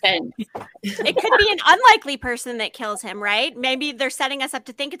lot of sense. It could be an unlikely person that kills him, right? Maybe they're setting us up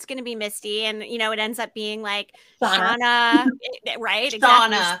to think it's going to be Misty, and it ends up being like Shauna, right?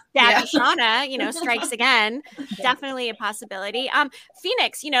 Shauna, Shauna, strikes again. Definitely a possibility.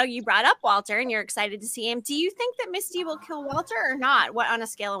 Phoenix, you brought up Walter, and you're excited to see him. Do you think that Misty will kill Walter or not? What on a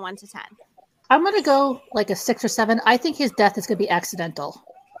scale of 1 to 10? I'm going to go like a 6 or 7. I think his death is going to be accidental.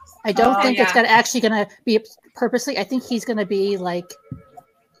 I don't think it's actually going to be purposely. I think he's going to be like,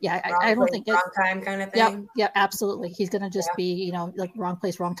 I don't think wrong time kind of thing. Yep, absolutely. He's going to just be, like wrong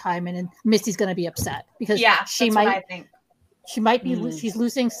place, wrong time, and then Misty's going to be upset because she's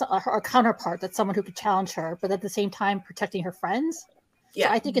losing her counterpart. That's someone who could challenge her, but at the same time protecting her friends. Yeah,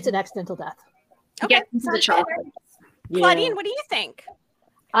 so I think it's an accidental death. Okay, Claudine, what do you think?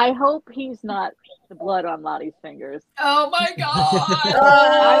 I hope he's not the blood on Lottie's fingers. Oh my god!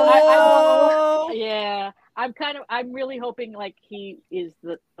 Yeah, I'm really hoping like he is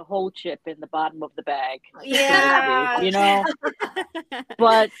the whole chip in the bottom of the bag. Yeah,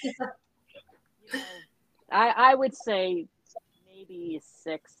 But I would say maybe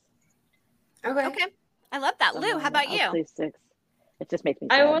 6. Okay, I love that. Lou, how about you? I'll say 6. It just makes me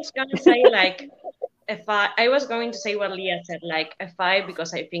sad. I was going to say like I was going to say what Leah said, like a 5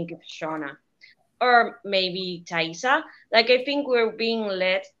 because I think it's Shauna. Or maybe Taisa. Like, I think we're being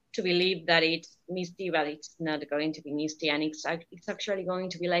led to believe that it's Misty, but it's not going to be Misty. And it's actually going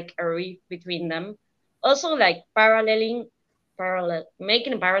to be like a rift between them. Also, like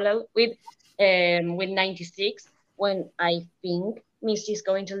making a parallel with 96, when I think Misty is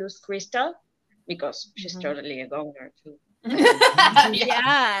going to lose Crystal because she's totally a goner too.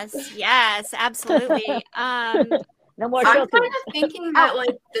 Yes, absolutely. No more I'm filters. kind of thinking that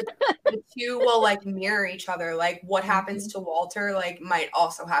like the two will like mirror each other. Like what happens to Walter like might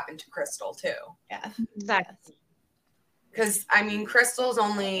also happen to Crystal too. Yeah, Exactly. Because I mean, Crystal's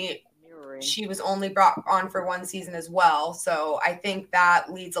only Mirroring. she was only brought on for one season as well. So I think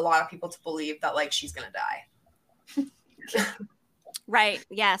that leads a lot of people to believe that like she's gonna die. Right.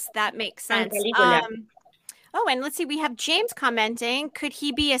 Yes, that makes sense. Caligula. Oh, and let's see. We have James commenting. Could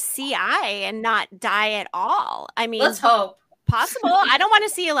he be a CI and not die at all? I mean, let's hope. Possible. I don't want to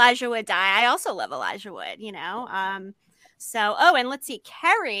see Elijah Wood die. I also love Elijah Wood, you know. So, oh, and let's see.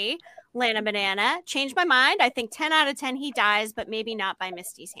 Carrie, Lana Banana, changed my mind. I think 10 out of 10 he dies, but maybe not by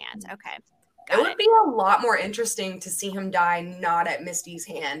Misty's hand. Okay. It would be a lot more interesting to see him die not at Misty's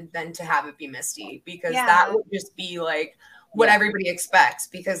hand than to have it be Misty, because that would just be like what everybody expects,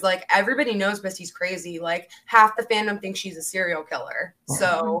 because like everybody knows Misty's crazy. Like half the fandom thinks she's a serial killer.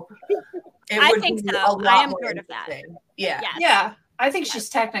 So I think so. a lot I am more part of that. Yeah. Yes. Yeah, I think she's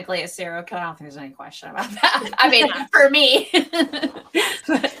technically a serial killer. I don't think there's any question about that. I mean, for me.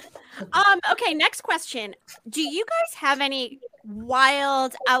 Okay, next question. Do you guys have any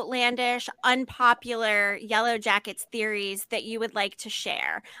wild, outlandish, unpopular Yellowjackets theories that you would like to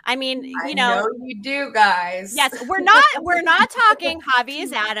share? I mean, I know you do, guys. Yes, we're not talking Javi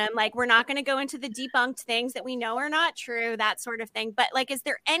is Adam. Like, we're not going to go into the debunked things that we know are not true, that sort of thing. But like, is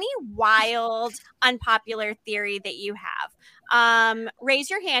there any wild, unpopular theory that you have?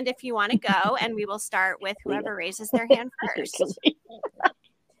 Raise your hand if you want to go, and we will start with whoever raises their hand first.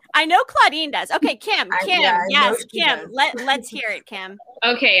 I know Claudine does. Okay, Kim. Yes, Kim. Let's hear it, Kim.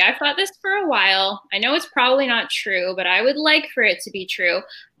 Okay, I've thought this for a while. I know it's probably not true, but I would like for it to be true.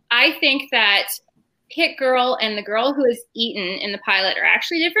 I think that Hit Girl and the girl who is eaten in the pilot are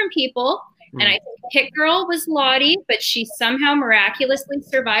actually different people. And I think Hit Girl was Lottie, but she somehow miraculously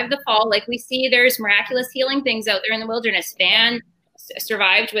survived the fall. Like we see there's miraculous healing things out there in the wilderness. Van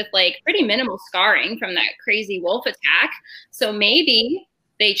survived with like pretty minimal scarring from that crazy wolf attack. So maybe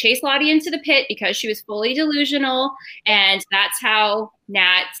they chased Lottie into the pit because she was fully delusional, and that's how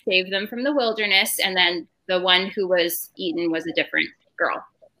Nat saved them from the wilderness. And then the one who was eaten was a different girl.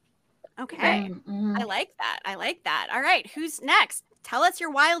 Okay. I like that. All right. Who's next? Tell us your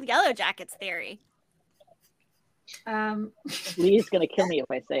wild Yellowjackets theory. Lee's going to kill me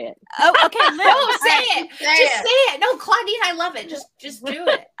if I say it. Oh, okay. No, say it. Just say it. No, Claudine, I love it. Just do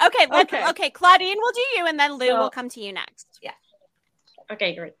it. Okay. Claudine, we'll do you, and then Lou will come to you next. Yeah.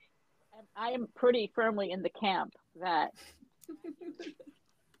 Okay, great. I am pretty firmly in the camp that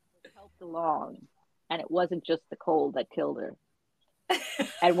helped along, and it wasn't just the cold that killed her.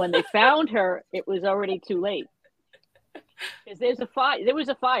 And when they found her, it was already too late. Because there was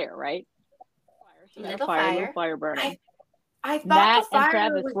a fire, right? She had a little fire burning. I thought Nat the fire and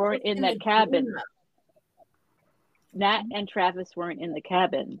Travis was weren't in that cabin. Nat and Travis weren't in the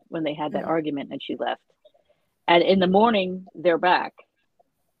cabin when they had that argument, and she left. And in the morning, they're back.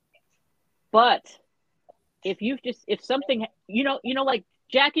 But if something, like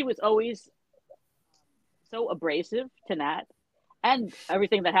Jackie was always so abrasive to Nat, and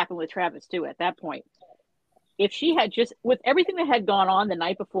everything that happened with Travis too at that point. If she had just, with everything that had gone on the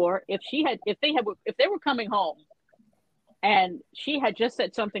night before, if they were coming home and she had just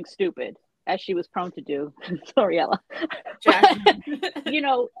said something stupid, as she was prone to do, sorry, Ella,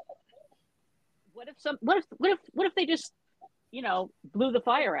 what if they just, blew the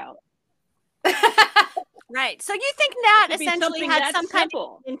fire out? Right. So you think Nat essentially had some kind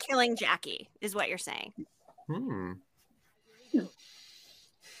of in killing Jackie, is what you're saying?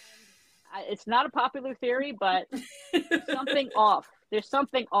 It's not a popular theory, but there's something off. There's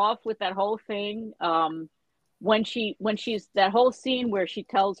something off with that whole thing. When she's that whole scene where she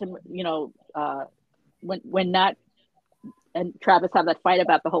tells him, when Nat and Travis have that fight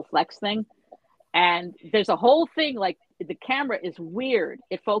about the whole flex thing, and there's a whole thing like the camera is weird.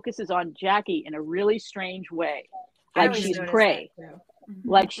 It focuses on Jackie in a really strange way, like she's prey,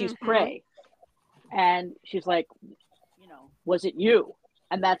 prey, and she's like, was it you?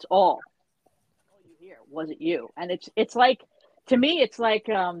 And that's all you hear. Was it you? And it's like, to me, it's like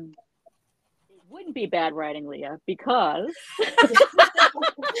it wouldn't be bad writing, Leah, because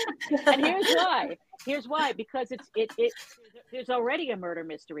and here's why because there's already a murder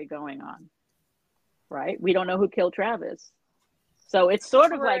mystery going on, right? We don't know who killed Travis, so it's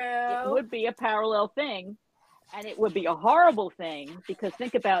sort of like it would be a parallel thing, and it would be a horrible thing because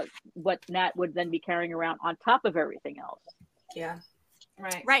think about what Nat would then be carrying around on top of everything else. Yeah.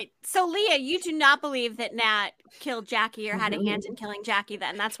 Right. So, Leah, you do not believe that Nat killed Jackie or had a hand in killing Jackie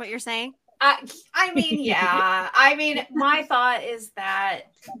then? That's what you're saying? I mean, yeah. I mean, my thought is that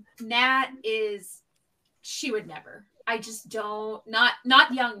Nat she would never. I just don't,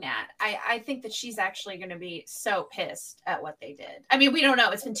 not young Nat. I think that she's actually going to be so pissed at what they did. I mean, we don't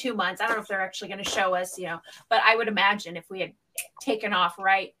know. It's been 2 months. I don't know if they're actually going to show us, but I would imagine if we had taken off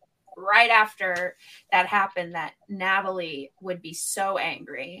right after that happened, that Natalie would be so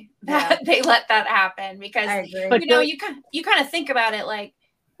angry that they let that happen, because you kind of think about it like,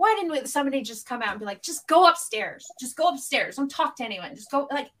 why didn't somebody just come out and be like, just go upstairs, don't talk to anyone, just go,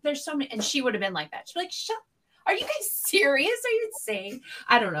 like, there's so many. And she would have been like that. She'd be like, are you guys serious? Are you insane?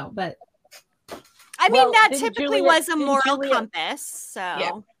 I don't know, but I mean, that typically was a moral compass.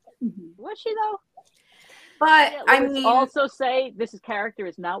 So was she though? But I mean, also say this character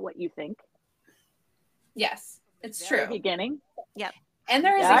is not what you think. Yes, it's true. Beginning. Yep. And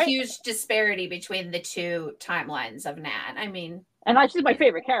there is a huge disparity between the two timelines of Nat. I mean, and she's my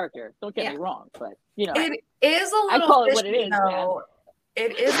favorite character. Don't get me wrong, but it is a little. I call it what it is. Though.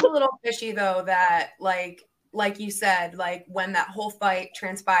 It is a little fishy though that like you said, like when that whole fight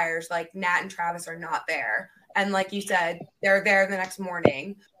transpires, like Nat and Travis are not there, and like you said, they're there the next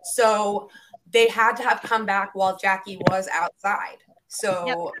morning. So they had to have come back while Jackie was outside.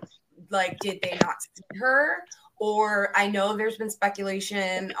 So, like, did they not see her? Or I know there's been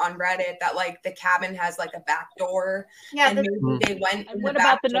speculation on Reddit that like the cabin has like a back door. Yeah, and maybe they went. And what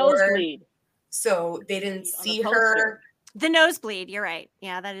about the nosebleed? So they didn't see her. The nosebleed. You're right.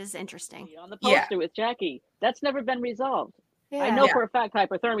 Yeah, that is interesting. On the poster with Jackie, that's never been resolved. Yeah. I know for a fact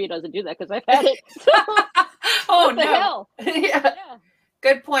hypothermia doesn't do that because I've had it. So, what the hell? Yeah.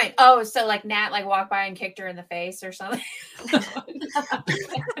 Good point. Oh, so like Nat like walked by and kicked her in the face or something.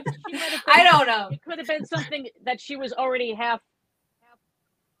 I don't know. It could have been something that she was already half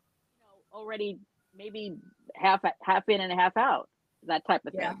already maybe half in and half out, that type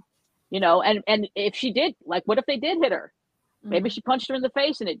of thing. And if she did, like, what if they did hit her? Maybe she punched her in the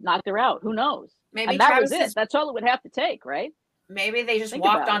face and it knocked her out. Who knows? Maybe that was it. That's all it would have to take, right? Maybe they just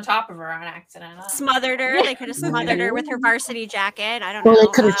walked on top of her on accident. Smothered her. They could have smothered her with her varsity jacket. I don't know. Well,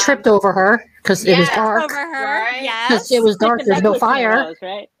 they could have tripped over her because it was dark. Over her. Right? Yes. Because it was dark. There's no fire.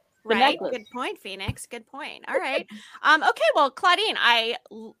 Right. Right. Good point, Phoenix. Good point. All right. Okay. Well, Claudine, I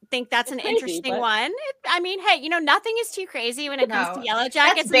think that's an interesting one. I mean, hey, nothing is too crazy when it comes to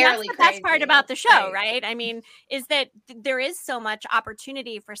Yellowjackets. That's the best part about the show, right? I mean, is that there is so much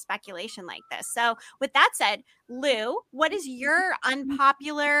opportunity for speculation like this. So with that said, Lou, what is your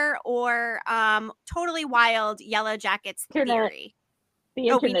unpopular or totally wild Yellowjackets theory? The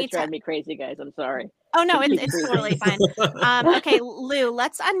internet's driving me crazy, guys. I'm sorry. Oh, no, it's totally fine. Okay, Lou,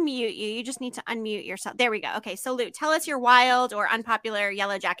 let's unmute you. You just need to unmute yourself. There we go. Okay, so Lou, tell us your wild or unpopular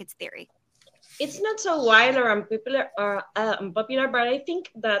Yellowjackets theory. It's not so wild or unpopular, but I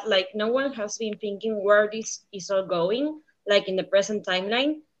think that like no one has been thinking where this is all going, like in the present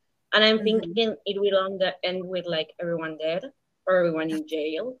timeline. And I'm thinking it will end with like everyone dead or everyone in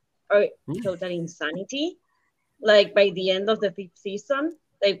jail or total insanity. Like by the end of the 5th season,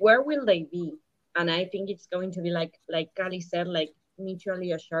 like where will they be? And I think it's going to be like Kali said, like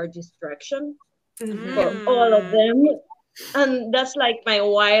mutually assured destruction for all of them. And that's like my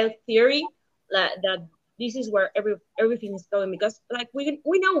wild theory that this is where everything is going, because like we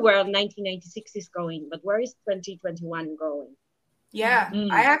know where 1996 is going, but where is 2021 going? Yeah,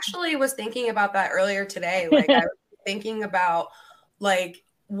 I actually was thinking about that earlier today. Like I was thinking about like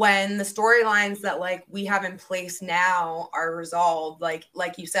when the storylines that like we have in place now are resolved, like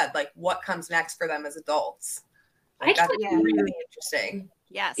you said, like what comes next for them as adults. Like, that's really interesting.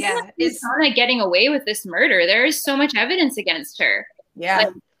 Yes. Yeah. Is Shauna getting away with this murder? There is so much evidence against her. Yeah.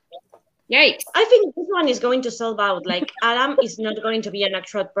 Like, yikes. I think this one is going to solve out. Like Adam is not going to be an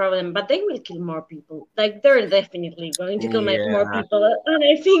actual problem, but they will kill more people. Like they're definitely going to kill more people. And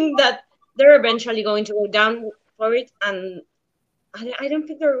I think that they're eventually going to go down for it, and I don't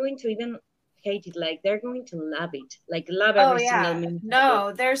think they're going to even hate it. Like they're going to love it. Like love every single minute.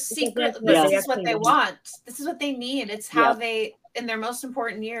 No, they're secret. This is what they want. This is what they need. It's how they, in their most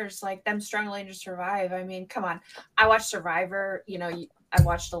important years, like them struggling to survive. I mean, come on. I watched Survivor. I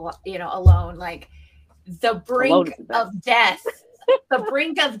watched Alone. Like the brink of death. The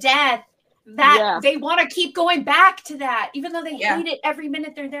brink of death. That they want to keep going back to that, even though they hate it every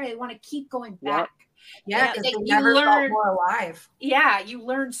minute they're there. They want to keep going back. Yeah, because they never felt more alive. Yeah, you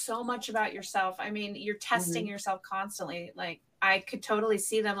learn so much about yourself. I mean, you're testing yourself constantly. Like, I could totally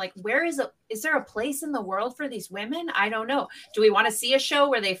see them. Like, is there a place in the world for these women? I don't know. Do we want to see a show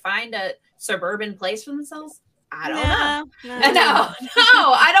where they find a suburban place for themselves? I don't know. No,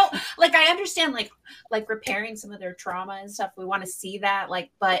 I don't. Like, I understand, like repairing some of their trauma and stuff. We want to see that.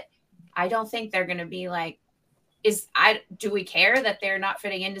 Like, but I don't think they're going to be like do we care that they're not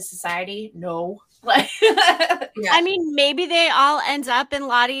fitting into society? No. Like, I mean, maybe they all end up in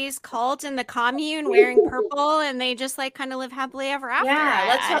Lottie's cult in the commune wearing purple, and they just like kind of live happily ever after.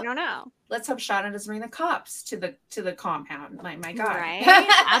 Yeah, I don't know. Let's hope Shauna doesn't bring the cops to the compound. My God, right?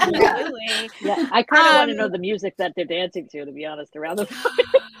 Absolutely. Yeah, I kind of want to know the music that they're dancing to be honest, around the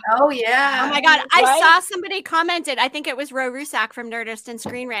Oh yeah. Oh my God. I Right? saw somebody commented, I think it was Ro Rusak from Nerdist and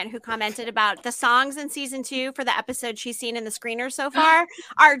Screen Rant, who commented about the songs in season 2 for the episode she's seen in the screener so far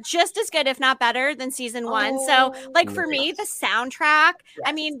are just as good, if not better, than season 1. So like for me, the soundtrack,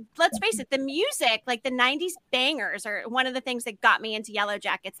 I mean, let's face it, the music, like the 90s bangers are one of the things that got me into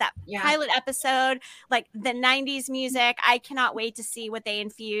Yellowjackets. That pilot episode, like the 90s music, I cannot wait to see what they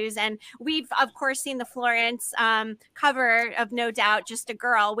infuse. And we've of course seen the Florence cover of No Doubt Just a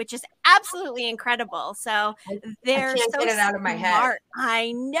Girl, which is absolutely incredible. So they're can't so get it out of my head.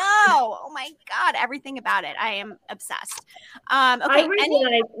 I know. Oh my God, everything about it. I am obsessed. Okay. I read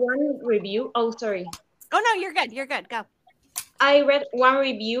like one review. Oh, sorry. Oh no, you're good. You're good. Go. I read one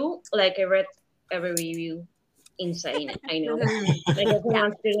review. Like I read every review. Insane. I know. Like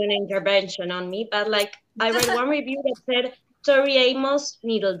everyone's doing an intervention on me, but like I read one review that said Tori Amos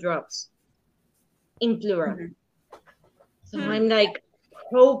needle drops in plural. So I'm like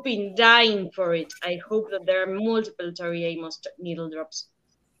hoping, dying for it. I hope that there are multiple Tori Amos needle drops.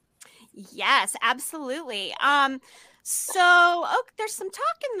 Yes, absolutely. So there's some talk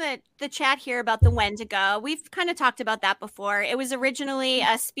in the chat here about the Wendigo. We've kind of talked about that before. It was originally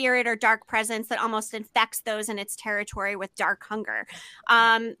a spirit or dark presence that almost infects those in its territory with dark hunger.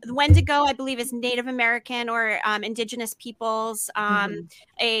 The Wendigo, I believe, is Native American or indigenous peoples,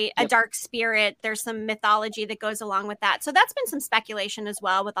 a dark spirit. There's some mythology that goes along with that. So that's been some speculation as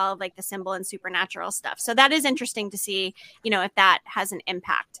well with all of like the symbol and supernatural stuff. So that is interesting to see, if that has an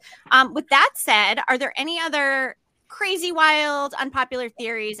impact. With that said, are there any other crazy, wild, unpopular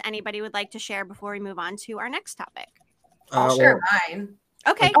theories anybody would like to share before we move on to our next topic? I'll share mine.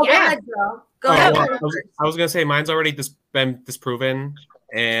 Okay. Go yeah. ahead, girl. Go ahead. Well, I was gonna say mine's already been disproven,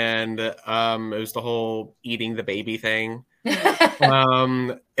 and it was the whole eating the baby thing. If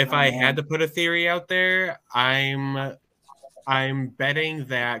I had to put a theory out there, I'm betting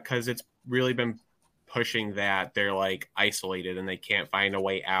that because it's really been pushing that they're like isolated and they can't find a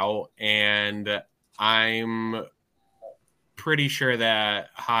way out, and I'm pretty sure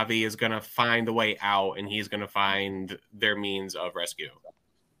that Javi is going to find a way out and he's going to find their means of rescue.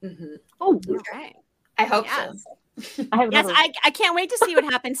 Oh, okay. I hope so. I can't wait to see what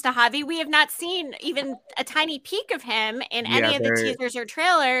happens to Javi. We have not seen even a tiny peek of him in any of the teasers or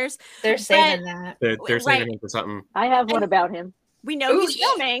trailers. They're saving that. They're saving him for something. I have one about him. We know he's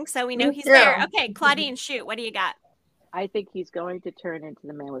filming, so we know he's there. Okay, Claudine, shoot. What do you got? I think he's going to turn into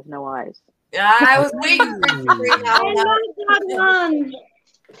the man with no eyes. I was waiting for you to bring I love that one.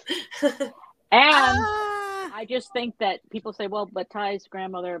 And I just think that people say, well, but Ty's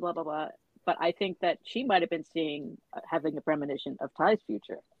grandmother, blah, blah, blah. But I think that she might have been having a premonition of Ty's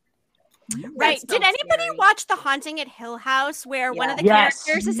future. Right. Did anybody watch The Haunting at Hill House where one of the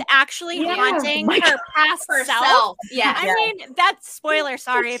characters is actually haunting her past self? Yeah. I mean, that's spoiler.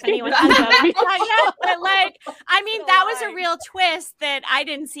 Sorry if anyone hasn't watched that yet. But like, I mean, that was a real twist that I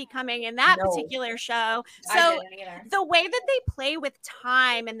didn't see coming in that particular show. So the way that they play with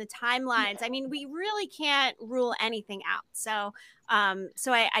time and the timelines, I mean, we really can't rule anything out. So,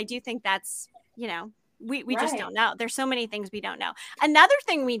 I do think that's, we just don't know. There's so many things we don't know. Another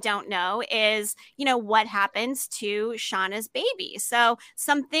thing we don't know is, what happens to Shauna's baby. So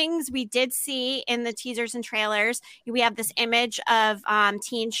some things we did see in the teasers and trailers. We have this image of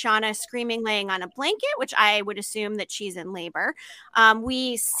teen Shauna screaming, laying on a blanket, which I would assume that she's in labor.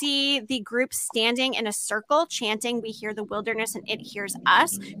 We see the group standing in a circle chanting, "We hear the wilderness and it hears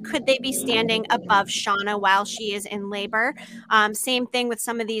us." Could they be standing above Shauna while she is in labor? Same thing with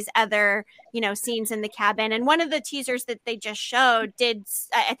some of these other, scenes in the cabin. And one of the teasers that they just showed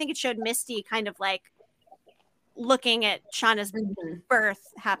I think it showed Misty kind of like looking at Shauna's birth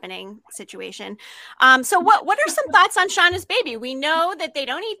happening situation. So what are some thoughts on Shauna's baby? We know that they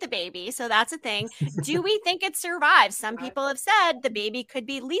don't eat the baby, so that's a thing. Do we think it survives? Some people have said the baby could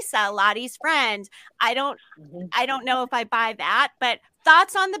be Lisa, Lottie's friend. I don't know if I buy that, but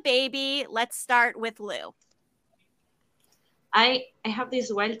thoughts on the baby. Let's start with Lou. I have this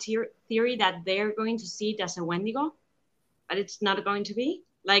wild theory that they're going to see it as a Wendigo, but it's not going to be.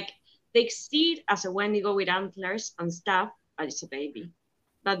 Like, they see it as a Wendigo with antlers and stuff, but it's a baby.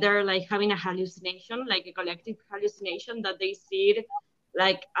 But they're like having a hallucination, like a collective hallucination, that they see it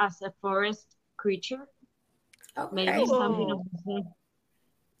like as a forest creature. Okay. Maybe something of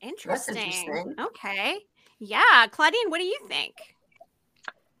Interesting. Okay. Yeah, Claudine, what do you think?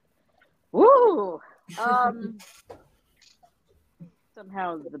 Woo!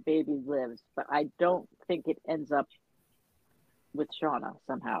 Somehow the baby lives, but I don't think it ends up with Shauna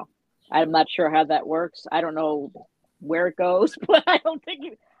somehow. I'm not sure how that works. I don't know where it goes, but I don't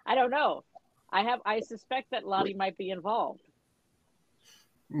know. I suspect that Lottie might be involved.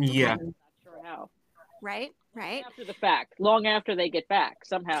 Yeah. I'm not sure how. Right. After the fact, long after they get back,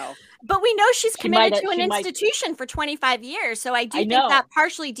 somehow. But we know she's committed to an institution for 25 years. So I do think that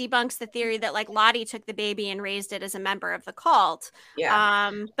partially debunks the theory that like Lottie took the baby and raised it as a member of the cult.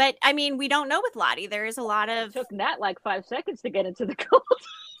 Yeah. But I mean, we don't know with Lottie. There is a lot of. It took Nat like 5 seconds to get into the cult.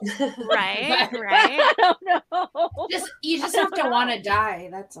 Right. I don't know. You just have to want to die.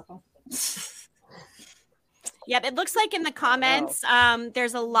 That's all. Yep. It looks like in the comments,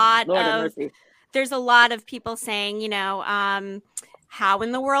 there's a lot of people saying, how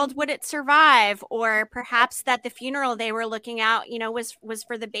in the world would it survive? Or perhaps that the funeral they were looking at, was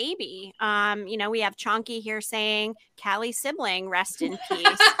for the baby. We have Chonky here saying, Callie's sibling, rest in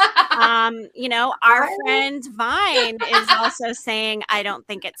peace. Our friend Vine is also saying, I don't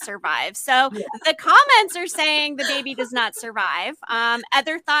think it survives. So the comments are saying the baby does not survive.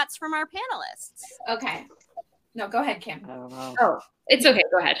 Other thoughts from our panelists? Okay. No, go ahead, Kim. I don't know. Oh, it's okay.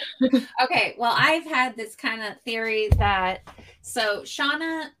 Go ahead. Okay. Well, I've had this kind of theory that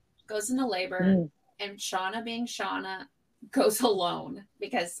Shauna goes into labor and Shauna being Shauna goes alone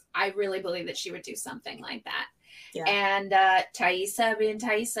because I really believe that she would do something like that. Yeah. And Thaisa being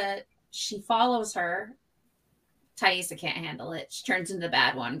Thaisa, she follows her. Thaisa can't handle it. She turns into the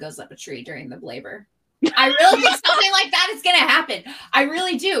bad one, goes up a tree during the labor. I really think something like that is going to happen. I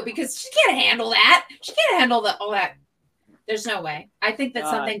really do, because she can't handle that. She can't handle all that. There's no way. I think that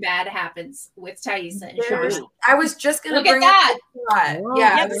something bad happens with Thaisa and Shauna. I was just going to bring that.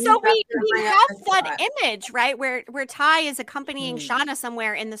 Yeah. So we have that image, right, where Ty is accompanying Shauna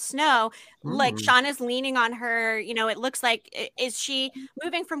somewhere in the snow. Like Shauna's leaning on her. It looks like, is she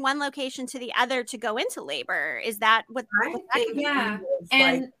moving from one location to the other to go into labor? Is that what? Yeah.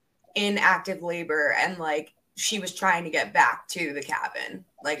 And in active labor, and like she was trying to get back to the cabin.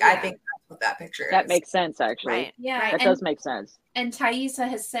 Like I think that's what that picture is. That makes sense, actually. Right. Yeah, that does make sense. And Thaisa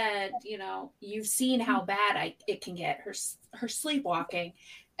has said, you've seen how bad it can get, her sleepwalking,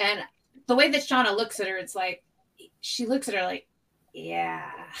 and the way that Shauna looks at her, it's like she looks at her like, yeah.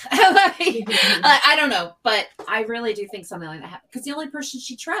 I don't know, but I really do think something like that happened, because the only person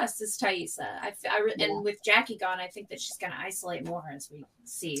she trusts is Thaisa. And with Jackie gone, I think that she's going to isolate more, as we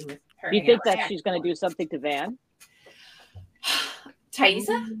see with her. Do you think that she's going to do something to Van?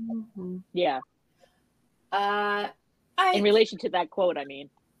 Thaisa? Yeah. In relation to that quote, I mean.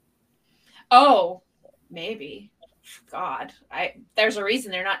 Oh, maybe. God, there's a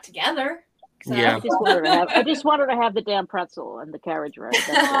reason they're not together. So. Yeah. I just want her to have the damn pretzel and the carriage ride.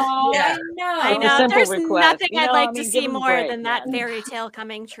 Oh, yeah. I know. There's nothing I'd like to see more than that fairy tale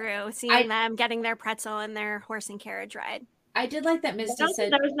coming true. Seeing them getting their pretzel and their horse and carriage ride. I did like that Misty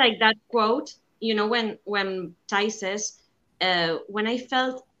said. There was like that quote, when Ty says, when I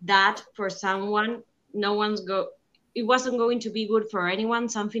felt that for someone, it wasn't going to be good for anyone,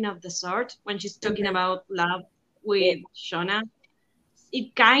 something of the sort, when she's talking about love with Shauna.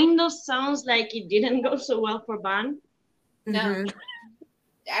 It kind of sounds like it didn't go so well for Van. No.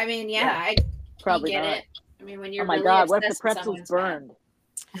 I mean, I probably get not. it. I mean, when you're my really God, what if the obsessed pretzel's with burned?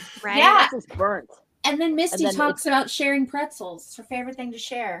 Right? Yeah. The pretzel's burnt. And then Misty talks about sharing pretzels. It's her favorite thing to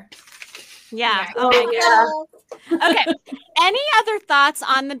share. Yeah. Oh my God. Okay. Any other thoughts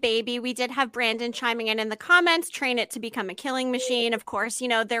on the baby? We did have Brandon chiming in the comments, train it to become a killing machine. Of course,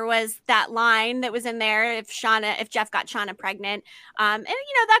 there was that line that was in there. If Jeff got Shauna pregnant, and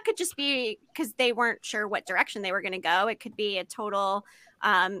that could just be because they weren't sure what direction they were going to go. It could be a total,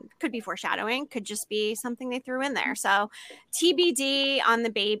 could be foreshadowing, could just be something they threw in there. So TBD on the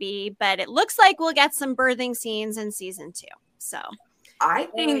baby, but it looks like we'll get some birthing scenes in season 2. So. I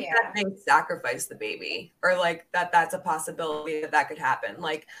think that they sacrifice the baby, or like that's a possibility that could happen.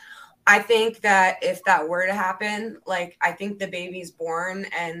 Like, I think that if that were to happen, like, I think the baby's born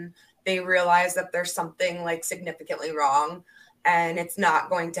and they realize that there's something like significantly wrong and it's not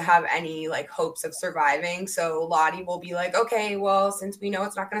going to have any like hopes of surviving. So Lottie will be like, okay, well, since we know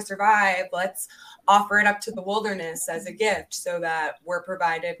it's not going to survive, let's offer it up to the wilderness as a gift so that we're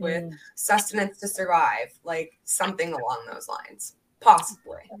provided with sustenance to survive, like something along those lines.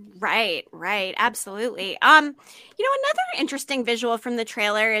 possibly. Right, absolutely. Another interesting visual from the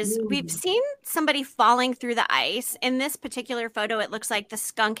trailer is we've seen somebody falling through the ice. In this particular photo, it looks like the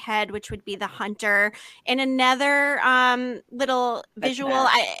skunk head, which would be the hunter. In another little visual,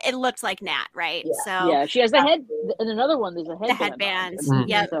 it looks like Nat, right? Yeah. So she has a head. In another one, there's a headband. The headbands. On.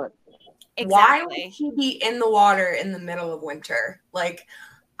 Yep. So, exactly. Why would she be in the water in the middle of winter? Like,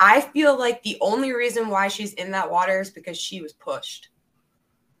 I feel like the only reason why she's in that water is because she was pushed.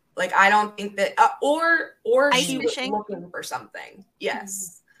 Like, I don't think that, or she was looking for something.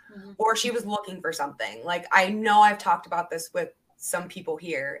 Yes. Mm-hmm. Or she was looking for something. Like, I know I've talked about this with some people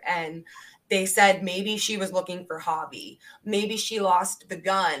here, and they said maybe she was looking for hobby. Maybe she lost the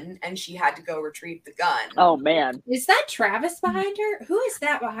gun and she had to go retrieve the gun. Oh, man. Is that Travis behind her? Who is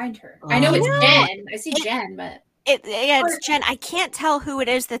that behind her? I know it's Jen. I see Jen, but... It's Jen. I can't tell who it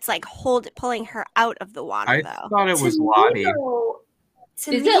is that's like pulling her out of the water, though. I thought it was Lottie.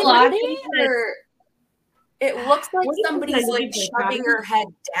 Is it Lottie? It looks like somebody's like shoving her head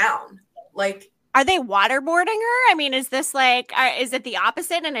down. Like, are they waterboarding her? I mean, is this like, is it the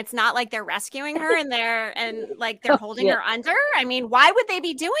opposite? And it's not like they're rescuing her and they're holding her under? I mean, why would they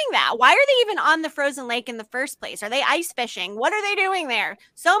be doing that? Why are they even on the frozen lake in the first place? Are they ice fishing? What are they doing there?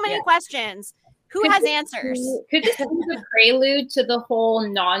 So many questions. Who has answers? Could this be the prelude to the whole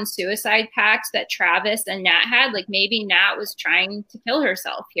non-suicide pact that Travis and Nat had? Like, maybe Nat was trying to kill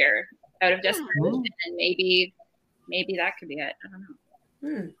herself here out of desperation, and maybe that could be it. I don't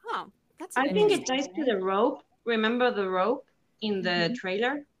know. Oh, I think it ties to the rope. Remember the rope in the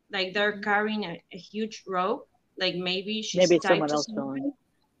trailer? Like, they're carrying a huge rope. Like, maybe she's tied someone to else someone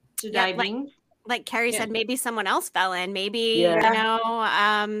to dive in. Like Carrie said, maybe someone else fell in. Maybe,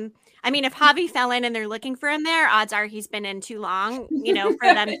 I mean, if Javi fell in and they're looking for him there, odds are he's been in too long,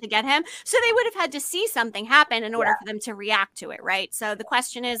 for them to get him. So they would have had to see something happen in order for them to react to it, right? So the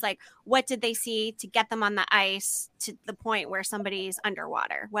question is, like, what did they see to get them on the ice to the point where somebody's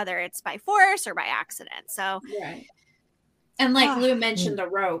underwater, whether it's by force or by accident? So, right. And like Lou mentioned the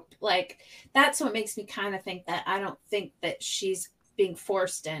rope, like, that's what makes me kind of think that I don't think that she's being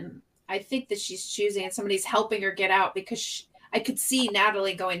forced in. I think that she's choosing and somebody's helping her get out because I could see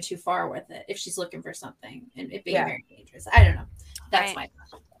Natalie going too far with it if she's looking for something and it being very dangerous. I don't know. That's my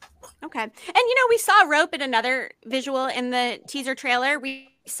thought. Okay. And, we saw rope in another visual in the teaser trailer. We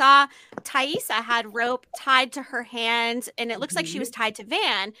saw Thaisa had rope tied to her hand, and it looks like she was tied to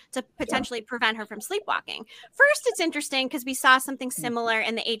Van to potentially prevent her from sleepwalking. First, it's interesting because we saw something similar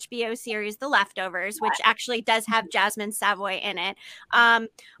in the HBO series The Leftovers, which actually does have Jasmine Savoy in it.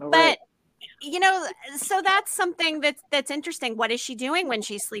 But so that's something that's interesting. What is she doing when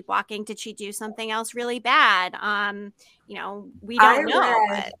she's sleepwalking? Did she do something else really bad? We don't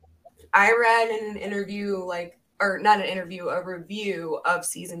know. I read in an interview, a review of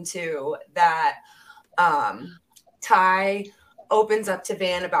season 2 that Ty opens up to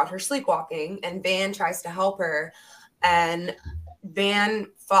Van about her sleepwalking, and Van tries to help her, and Van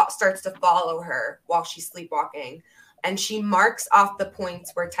starts to follow her while she's sleepwalking. And she marks off the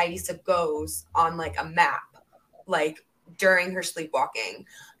points where Thaisa goes on like a map, like during her sleepwalking.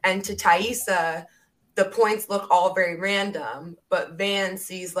 And to Thaisa, the points look all very random, but Van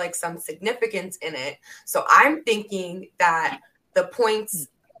sees like some significance in it. So I'm thinking that the points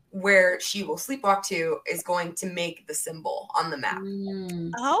where she will sleepwalk to is going to make the symbol on the map.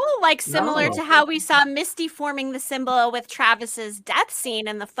 Oh, like similar to how we saw Misty forming the symbol with Travis's death scene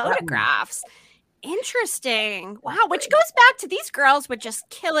in the photographs. Interesting. Wow, which goes back to these girls would just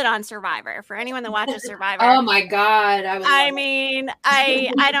kill it on Survivor. For anyone that watches Survivor. Oh my God. I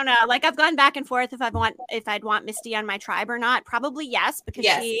don't know. Like, I've gone back and forth if I'd want Misty on my tribe or not. Probably yes, because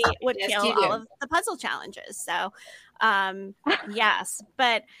she would kill all of the puzzle challenges. So yes.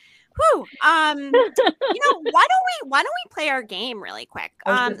 But why don't we play our game really quick?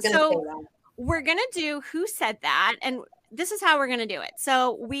 So we're gonna do Who Said That, and this is how we're going to do it.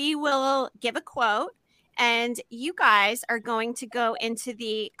 So we will give a quote, and you guys are going to go into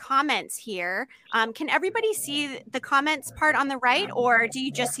the comments here. Can everybody see the comments part on the right, or do you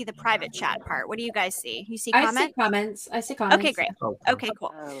just see the private chat part? What do you guys see? You see comments? I see comments. Okay, great. Okay,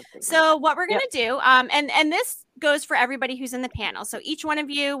 cool. So what we're going to do, and this goes for everybody who's in the panel. So each one of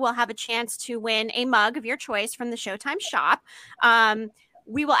you will have a chance to win a mug of your choice from the Showtime shop.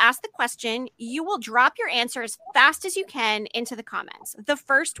 We will ask the question. You will drop your answer as fast as you can into the comments. The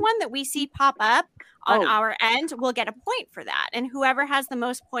first one that we see pop up on our end will get a point for that. And whoever has the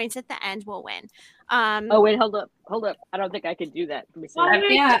most points at the end will win. Wait, hold up. I don't think I can do that. Let me see.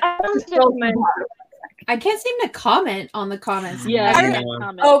 I can't seem to comment on the comments. Yeah.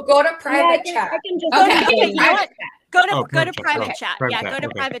 Oh, go to private chat. Okay. Go to private chat. Private Yeah, chat. go to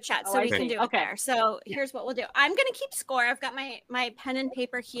Okay. private chat so Oh, I we can see. do it Okay. there. So here's what we'll do. I'm gonna keep score. I've got my pen and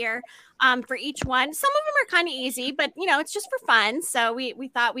paper here for each one. Some of them are kind of easy, but you know, it's just for fun. So we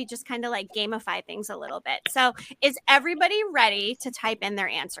thought we'd just kind of like gamify things a little bit. So is everybody ready to type in their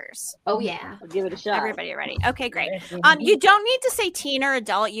answers? Oh yeah. We'll give it a shot. Everybody ready? Okay, great. You don't need to say teen or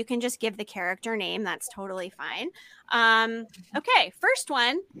adult. You can just give the character name. That's totally fine. Okay, first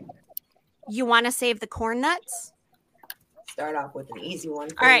one. You want to save the corn nuts? Start off with an easy one.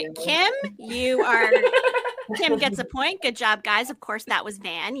 All right, Kim, Kim gets a point. Good job, guys. Of course, that was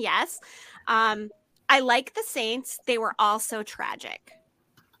Van. Yes. I like the Saints. They were all so tragic.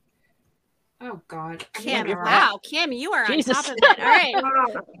 Oh God. Kim, wow, Kim, you are Jesus. on top of it. All right.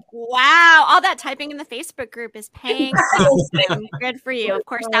 Wow, all that typing in the Facebook group is paying off. Good for you. Of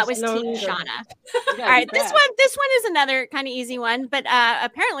course, that was Team Shauna. All right, this one is another kind of easy one, but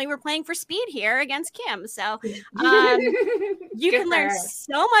apparently we're playing for speed here against Kim. So you can learn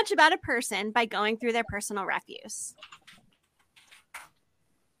so much about a person by going through their personal refuse.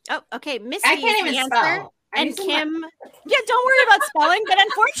 Oh, okay. Missy I can't is even the answer. spell. And Kim, yeah, don't worry about spelling, but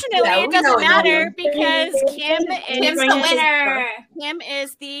unfortunately, Yeah, it we know doesn't it, matter because Kim Kim's the winner. Kim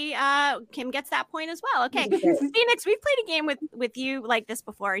is the Kim gets that point as well. Okay, Phoenix, we've played a game with you like this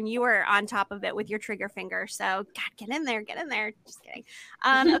before, and you were on top of it with your trigger finger. So, God, get in there. Just kidding.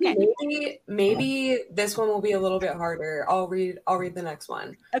 Okay, Maybe this one will be a little bit harder. I'll read the next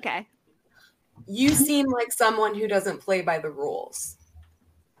one. Okay. You seem like someone who doesn't play by the rules.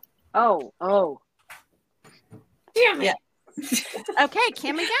 Oh. Damn it. Yeah. Okay,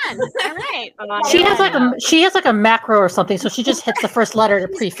 Kim again. All right. She has like a macro or something, so she just hits the first letter to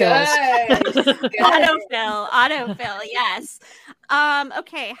pre-fills. Autofill, yes.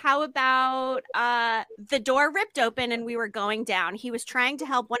 Okay, how about the door ripped open and we were going down. He was trying to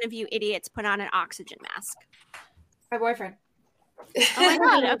help one of you idiots put on an oxygen mask. My boyfriend. Oh my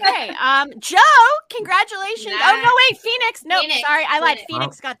God. Okay. Joe, congratulations. Nice. Oh, no, wait. Phoenix. No, Phoenix. sorry. I lied.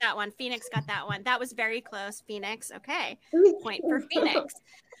 Phoenix. Phoenix got that one. That was very close. Phoenix. Okay. Point for Phoenix.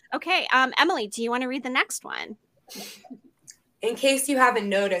 Okay. Emily, do you want to read the next one? In case you haven't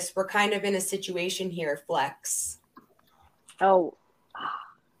noticed, we're kind of in a situation here, Flex. Oh.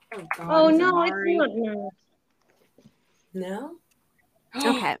 God, Oh no, it's not. No?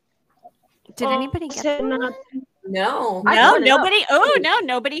 Okay. Did anybody get that? No. No, nobody. Oh, no,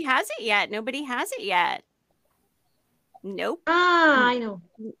 nobody has it yet. Nope. I know.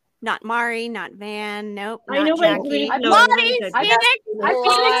 Not Mari, not Van. Nope. I Not know, but Jackie. I know. Lottie, I Phoenix.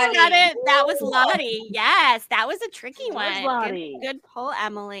 Phoenix got it. That was Lottie. Lottie. Yes, that was a tricky It was one. Lottie. Good pull,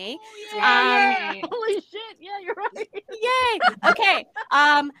 Emily. Holy shit! Yeah, you're right. Yay. Okay.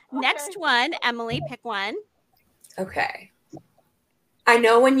 Next one, Emily, pick one. Okay. I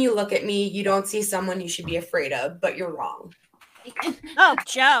know when you look at me, you don't see someone you should be afraid of, but you're wrong. Oh,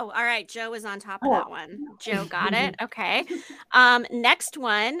 Joe. All right, Joe was on top of that one. Joe got it. Okay. Next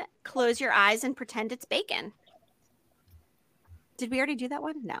one, close your eyes and pretend it's bacon. Did we already do that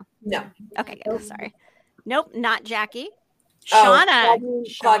one? No. No. Okay, good. Sorry. Nope, not Jackie. Oh, Shauna.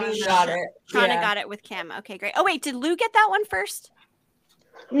 Claudia got it. Shauna got it with Kim. Okay, great. Oh, wait, did Lou get that one first?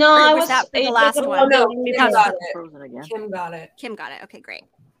 No, Or I was was that for the it last was one? Oh, no, only Kim for- got it. Frozen again. Kim got it. Kim got it. Okay, great.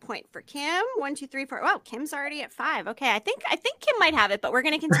 Point for Kim. 1, 2, 3, 4. Wow, Kim's already at 5. Okay, I think Kim might have it, but we're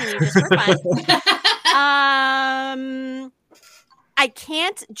gonna continue just for fun. I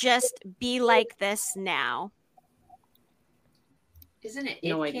can't just be like this now. Isn't it?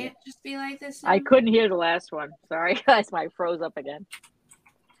 No It idea. can't just be like this. I couldn't hear the last one. Sorry, guys. My froze up again.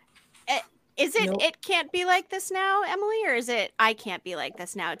 Is it Nope. It can't be like this now, Emily, or is it I can't be like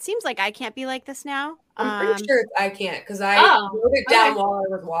this now? It seems like I can't be like this now. I'm pretty sure I can't because I Oh, wrote it down okay. while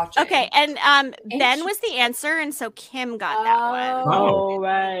I was watching. Okay, and Ben was the answer, and so Kim got that one. Oh,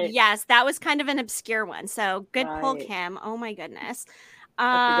 right. Yes, that was kind of an obscure one. So good pull, Right. Kim. Oh my goodness.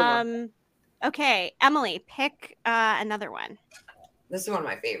 That's a good Okay, Emily, pick another one. This is one of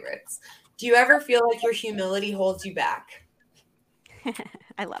my favorites. Do you ever feel like your humility holds you back?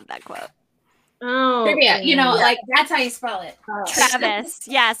 I love that quote. Oh, Trivia. You know, Yeah. like that's how you spell it. Travis.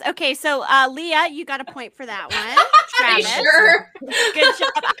 Yes. Okay, so Leah, you got a point for that one. Are you Travis. sure? Good job.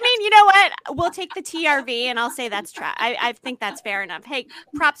 I mean, you know what? We'll take the TRV and I'll say that's I think that's fair enough. Hey,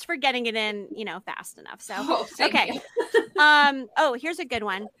 props for getting it in, fast enough. So Oh, thank okay. you. Oh, here's a good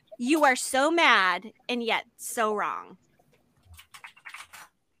one. You are so mad and yet so wrong.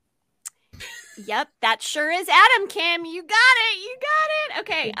 Yep, that sure is Adam, Kim. You got it.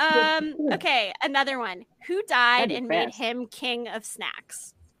 Okay. Okay, another one. Who died That'd be and made fast. him king of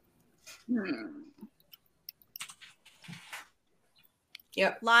snacks?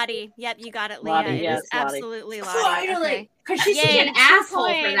 Yep. Lottie. Yep, you got it, Leah. Lottie, It yes, is Lottie. absolutely Lottie. Finally, because she's Yay, such an 2 asshole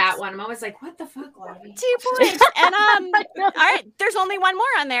for points. that one. I'm always like, what the fuck, Lottie? 2 points. And all right, there's only one more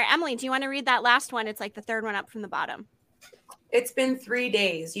on there. Emily, do you want to read that last one? It's like the third one up from the bottom. It's been 3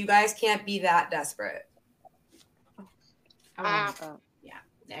 days. You guys can't be that desperate. Yeah,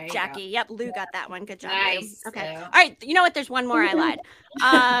 there you Jackie. go. Yep, Lou got that one. Good job, Nice. Lou. Okay. Lou. All right, you know what? There's one more. I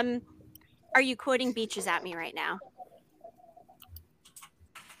lied. Are you quoting beaches at me right now?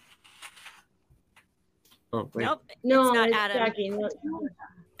 Oh, wait. Nope. No, it's not it's Adam. Jackie. No.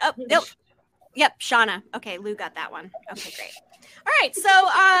 Oh, nope. Yep, Shauna. Okay, Lou got that one. Okay, great. All right, so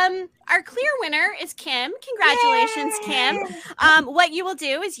our clear winner is Kim. Congratulations, Kim. What you will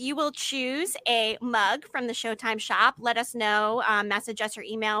do is you will choose a mug from the Showtime shop. Let us know, message us or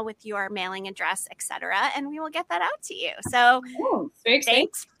email with your mailing address, etc., and we will get that out to you. So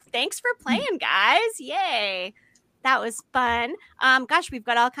thanks for playing, guys. Yay. That was fun. Gosh, we've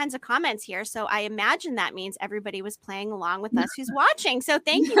got all kinds of comments here. So I imagine that means everybody was playing along with us who's watching. So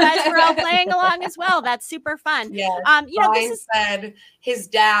thank you guys for all playing along as well. That's super fun. Yeah. This is said his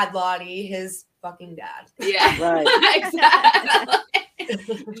dad, Lottie, his fucking dad. Yeah. Right.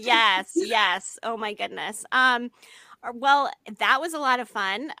 Exactly. yes. Oh my goodness. Well, that was a lot of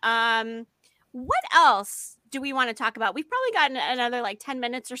fun. What else do we want to talk about? We've probably got another like 10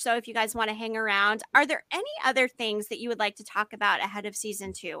 minutes or so if you guys want to hang around. Are there any other things that you would like to talk about ahead of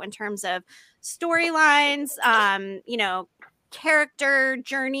season 2 in terms of storylines, character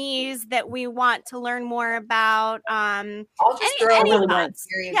journeys that we want to learn more about? I'll just throw any really thoughts?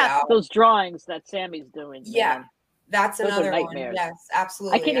 out. Those drawings that Sammy's doing. Yeah. Man. That's Those another are one. nightmares. Yes,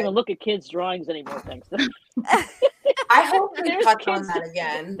 absolutely. I can't even look at kids' drawings anymore, thanks to I hope they There's touch on kids- that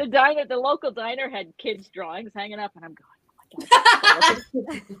again. the local diner had kids' drawings hanging up, and I'm going, oh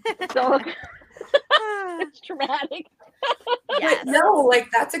my God. It's dramatic. Yes. But no,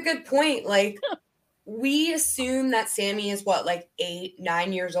 like that's a good point. Like we assume that Sammy is what, like 8,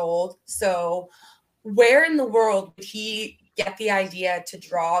 9 years old. So where in the world would he get the idea to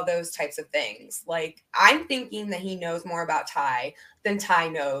draw those types of things? Like I'm thinking that he knows more about Ty than Ty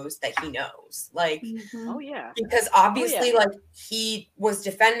knows that he knows. Like, Oh yeah. because obviously like he was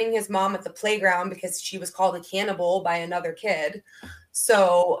defending his mom at the playground because she was called a cannibal by another kid.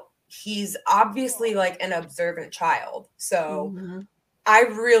 So he's obviously like an observant child. So I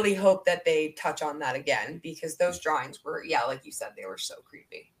really hope that they touch on that again, because those drawings were, like you said, they were so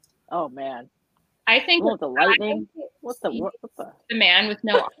creepy. Oh man. I think What the lightning? What the the man with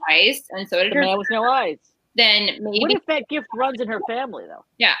no eyes, and so did the her. man with no eyes? Then maybe What if that gift runs in her family though?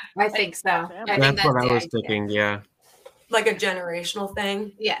 yeah. I think so. I think That's what the I was idea. thinking. Yeah. Like a generational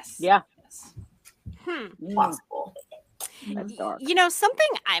thing. Yes. Yeah. Yes. Possible. That's dark. You know, something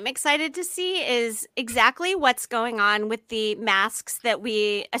I'm excited to see is exactly what's going on with the masks that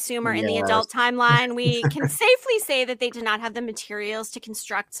we assume are in the adult timeline. We can safely say that they did not have the materials to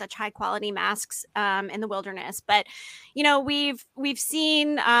construct such high quality masks in the wilderness. But, you know, we've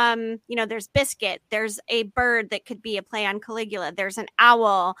seen, there's Biscuit, there's a bird that could be a play on Caligula, there's an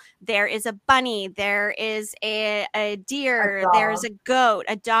owl, there is a bunny, there is a deer, there's a goat,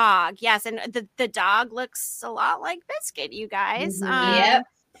 a dog. Yes, and the dog looks a lot like Biscuit, you guys. Yep.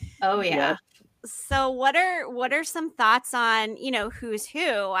 Oh yeah. So what are some thoughts on, who's who?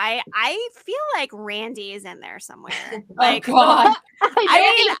 I feel like Randy is in there somewhere. Like, oh God.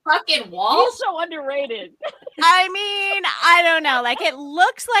 I mean, fucking Walsh. He's so underrated. I mean, I don't know. Like, it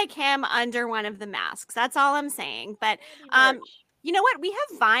looks like him under one of the masks. That's all I'm saying. But you know what? We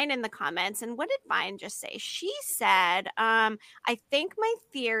have Vine in the comments, and what did Vine just say? She said, I think my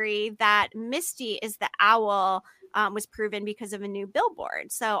theory that Misty is the owl was proven because of a new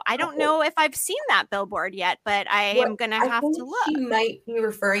billboard. So I don't know if I've seen that billboard yet, but I am going to have to look. She might be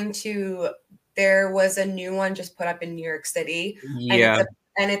referring to, there was a new one just put up in New York City. Yeah.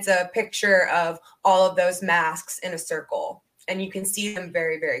 And it's a picture of all of those masks in a circle, and you can see them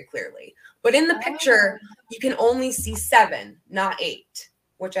very, very clearly. But in the picture, you can only see 7, not 8,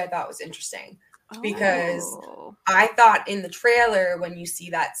 which I thought was interesting. Because I thought in the trailer, when you see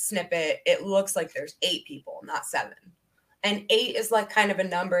that snippet, it looks like there's 8 people, not 7. And 8 is like kind of a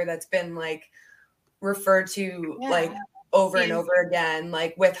number that's been like referred to like over and over again,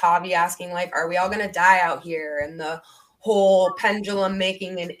 like with Javi asking like, are we all going to die out here? And the whole pendulum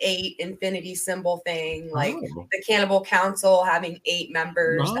making an 8 infinity symbol thing, like the Cannibal Council having 8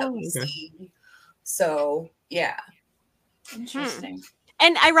 members that we see. So yeah. Interesting.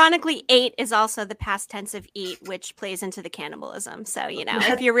 And ironically, 8 is also the past tense of eat, which plays into the cannibalism. So,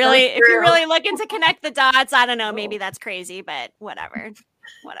 if you're really looking to connect the dots, I don't know, maybe that's crazy, but whatever.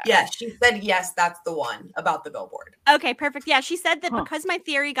 Whatever. Yeah, she said yes, that's the one about the billboard. Okay, perfect. Yeah, she said that because my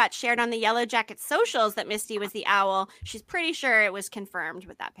theory got shared on the Yellowjackets socials that Misty was the owl, she's pretty sure it was confirmed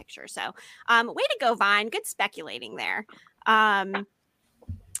with that picture. So, way to go, Vine. Good speculating there.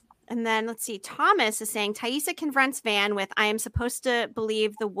 And then let's see. Thomas is saying Taissa confronts Van with, "I am supposed to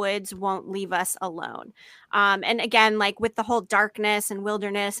believe the woods won't leave us alone." And again, like with the whole darkness and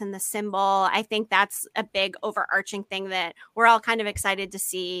wilderness and the symbol, I think that's a big overarching thing that we're all kind of excited to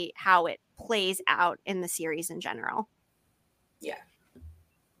see how it plays out in the series in general. Yeah.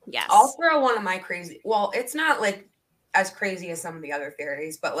 Yes. I'll throw one of my crazy. Well, it's not like as crazy as some of the other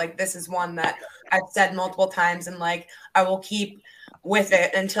theories, but like this is one that I've said multiple times, and like I will keep with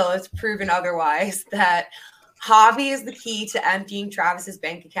it until it's proven otherwise, that Javi is the key to emptying Travis's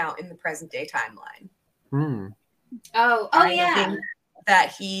bank account in the present day timeline. Oh I yeah. think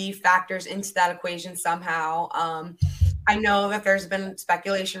that he factors into that equation somehow. I know that there's been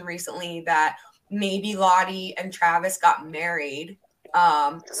speculation recently that maybe Lottie and Travis got married.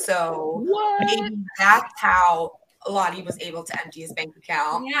 So maybe that's how Lottie was able to empty his bank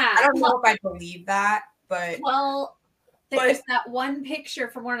account. Yeah. I don't know if I believe that, but there's that one picture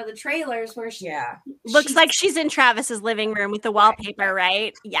from one of the trailers where she looks like she's in Travis's living room with the wallpaper,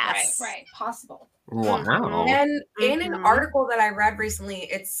 right? Yes. Right. Possible. Wow. And in an article that I read recently,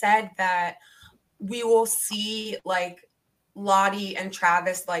 it said that we will see like Lottie and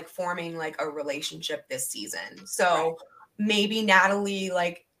Travis like forming like a relationship this season. So maybe Natalie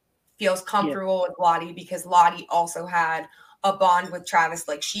like feels comfortable with Lottie because Lottie also had a bond with Travis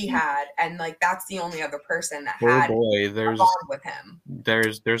like she had, and like that's the only other person that had a bond with him.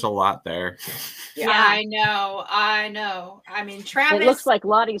 There's a lot there. Yeah, I know. I mean, Travis. It looks like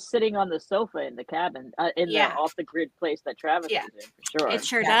Lottie's sitting on the sofa in the cabin, in the off the grid place that Travis is in, for sure. It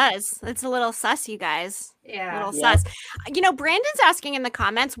sure does. It's a little sus, you guys. Yeah. A little sus. You know, Brandon's asking in the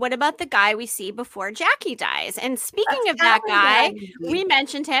comments, what about the guy we see before Jackie dies? And speaking of that guy, we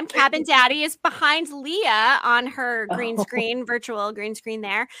mentioned him. Cabin Daddy is behind Leah on her green screen, virtual green screen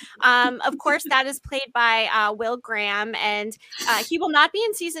there. Of course, that is played by Will Graham, and he will not be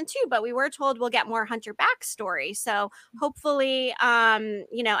in season 2, but we were told we'll get more Hunter backstory. So hopefully,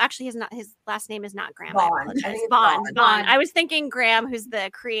 you know, actually his last name is not Graham. Vaughn. Vaughn. I was thinking Graham, who's the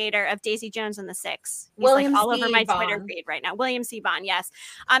creator of Daisy Jones and the Six. He's like all over my Twitter feed right now. William C. Vaughn, yes.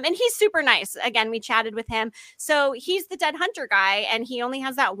 And he's super nice. Again, we chatted with him. So he's the dead hunter guy, and he only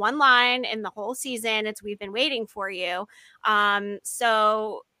has that one line in the whole season. It's "We've been waiting for you."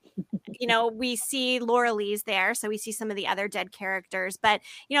 So you know, we see Laura Lee's there, so we see some of the other dead characters, but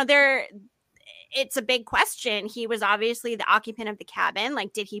you know, it's a big question. He was obviously the occupant of the cabin.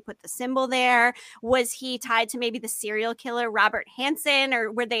 Like, did he put the symbol there? Was he tied to maybe the serial killer Robert Hansen,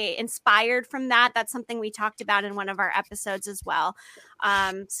 or were they inspired from that? That's something we talked about in one of our episodes as well.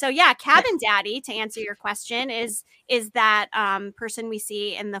 So yeah, Cabin Daddy, to answer your question, is that person we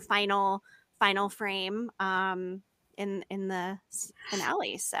see in the final frame in the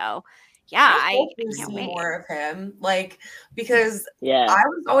finale. So yeah, I can't see wait. more of him, like, because I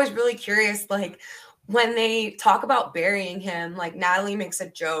was always really curious, like when they talk about burying him, like Natalie makes a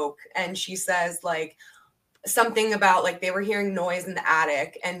joke and she says like something about like they were hearing noise in the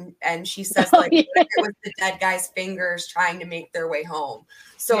attic, and she says like it was the dead guy's fingers trying to make their way home.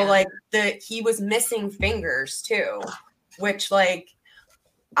 So like he was missing fingers too, which like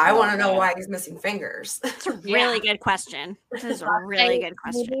I want to know why he's missing fingers. It's a really good question. This is a really good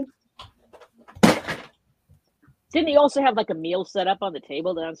question. Didn't he also have like a meal set up on the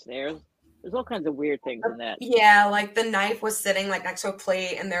table downstairs? There's all kinds of weird things in that. Yeah, like the knife was sitting like next to a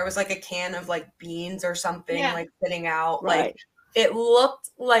plate, and there was like a can of like beans or something like sitting out. Right. Like it looked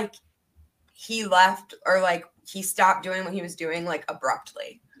like he left, or like he stopped doing what he was doing like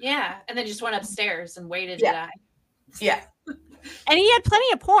abruptly. Yeah, and then just went upstairs and waited to die. Yeah. And he had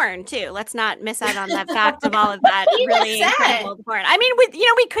plenty of porn too. Let's not miss out on that fact of all of that really incredible porn. I mean,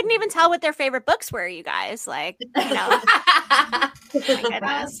 we couldn't even tell what their favorite books were, you guys. Like, you know.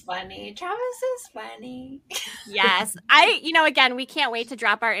 That's funny. Travis is funny. Yes. Again, we can't wait to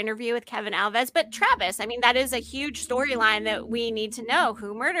drop our interview with Kevin Alves. But Travis, I mean, that is a huge storyline that we need to know.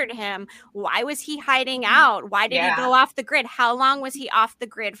 Who murdered him? Why was he hiding out? Why did he go off the grid? How long was he off the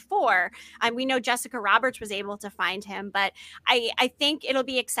grid for? We know Jessica Roberts was able to find him, but I think it'll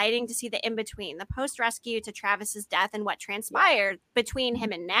be exciting to see the in-between, the post-rescue to Travis's death and what transpired between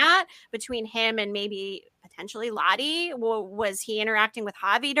him and Nat, between him and maybe potentially Lottie. Was he interacting with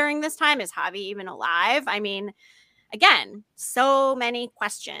Javi during this time? Is Javi even alive? I mean, again, so many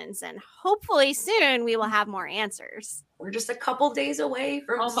questions, and hopefully soon we will have more answers. We're just a couple days away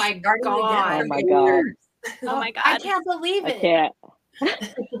from Oh my god. Oh my god. I can't believe it. I can't.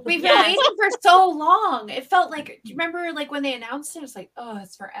 We've been waiting for so long. It felt like, do you remember like when they announced it? It was like, oh,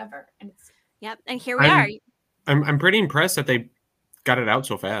 it's forever. And it's Yep. And here we are. I'm pretty impressed that they got it out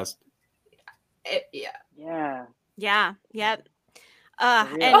so fast. Yeah. Yeah. Yep. real-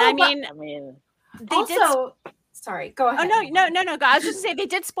 And I mean, they also, sorry, go ahead. Oh no. Go. I was just gonna say they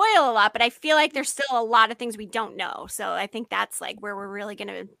did spoil a lot, but I feel like there's still a lot of things we don't know. So I think that's like where we're really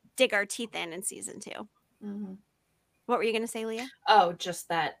gonna dig our teeth in season 2. Mm-hmm. What were you gonna say, Leah? Oh, just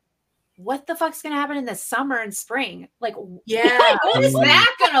that. What the fuck's gonna happen in the summer and spring? Like, yeah, what is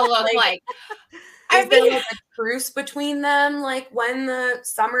that gonna look like? Is there like a truce between them? Like when the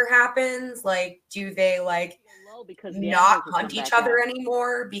summer happens, like do they like because not hunt each other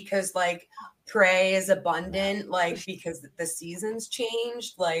anymore because like prey is abundant, like because the seasons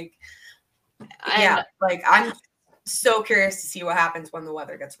changed? Like, yeah, like I'm so curious to see what happens when the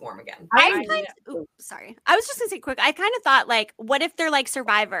weather gets warm again. Sorry. I was just gonna say quick. I kind of thought like, what if they're like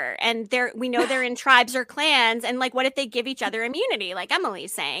Survivor and we know they're in tribes or clans, and like, what if they give each other immunity, like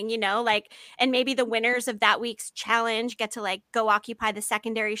Emily's saying, like, and maybe the winners of that week's challenge get to like go occupy the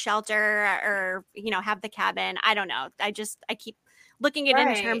secondary shelter or have the cabin. I don't know. I keep looking at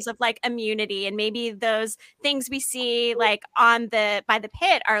it in terms of like immunity, and maybe those things we see like by the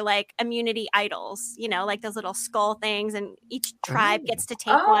pit are like immunity idols, like those little skull things, and each tribe gets to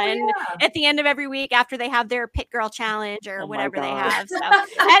take one at the end of every week after they have their pit girl challenge or whatever they have. So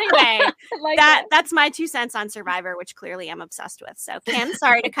anyway, that's my 2 cents on Survivor, which clearly I'm obsessed with. So Kim,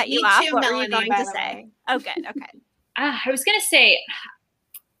 sorry to cut you off. What were you going to say? Oh, good. Okay. I was going to say,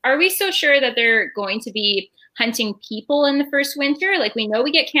 are we so sure that they're going to be hunting people in the first winter? Like, we know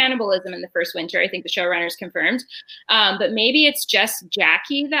we get cannibalism in the first winter. I think the showrunners confirmed. But maybe it's just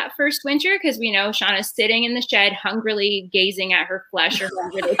Jackie that first winter, because we know Shauna's sitting in the shed hungrily gazing at her flesh or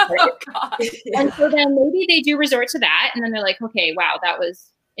whatever they put. And so then maybe they do resort to that, and then they're like, okay, wow, that was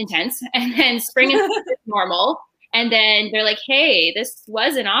intense. And then spring and summer is normal. And then they're like, hey, this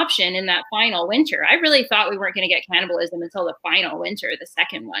was an option in that final winter. I really thought we weren't going to get cannibalism until the final winter, the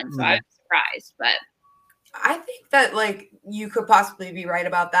second one. So I was surprised, but I think that like you could possibly be right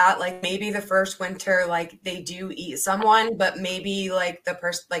about that. Like maybe the first winter, like they do eat someone, but maybe like the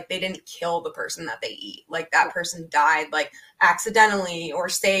person, like they didn't kill the person that they eat. Like that person died like accidentally, or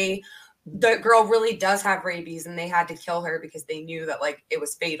say the girl really does have rabies and they had to kill her because they knew that like it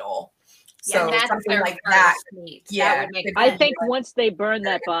was fatal. So something like that. Yeah. I think once they burn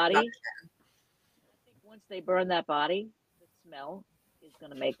that body, the smell is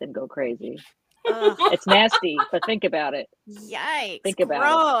going to make them go crazy. It's nasty, but think about it. Yikes. Think about it.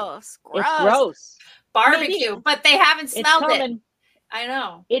 Gross. It's gross. Barbecue, but they haven't smelled it. I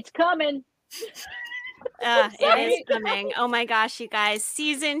know. It's coming. It is coming. Oh my gosh, you guys.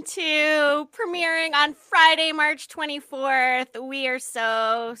 Season 2 premiering on Friday, March 24th. We are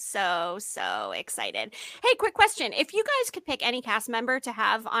so excited. Hey, quick question. If you guys could pick any cast member to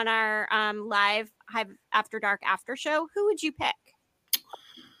have on our live Hive After Dark after show, who would you pick?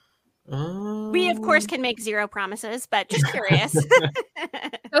 We, of course, can make zero promises, but just curious.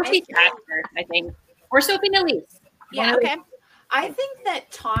 Sophie Thatcher, I think. Or Sophie Nalise. Yeah, okay. I think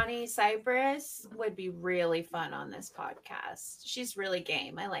that Tawny Cypress would be really fun on this podcast. She's really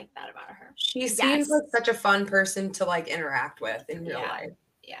game. I like that about her. She seems like such a fun person to like interact with in real life.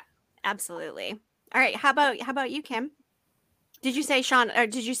 Yeah, absolutely. All right. How about you, Kim? Did you say Sean or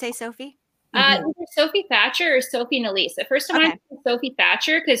did you say Sophie? Either Sophie Thatcher or Sophie Nalise. At first, I'm Sophie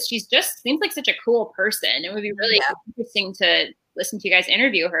Thatcher because she's just seems like such a cool person. It would be really interesting to listen to you guys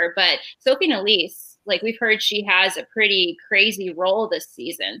interview her. But Sophie Nalise, like we've heard, she has a pretty crazy role this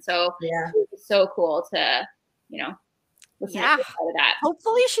season. So it's so cool to, listen to that.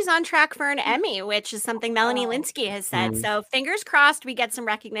 Hopefully she's on track for an Emmy, which is something Melanie Linsky has said. So fingers crossed we get some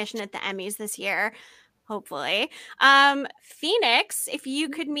recognition at the Emmys this year. Hopefully. Phoenix, if you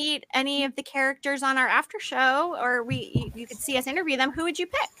could meet any of the characters on our after show, or you could see us interview them, who would you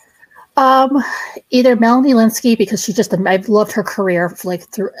pick? Either Melanie Linsky, because I've loved her career like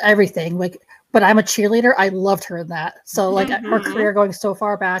through everything. Like, but I'm a cheerleader. I loved her in that. So like her career going so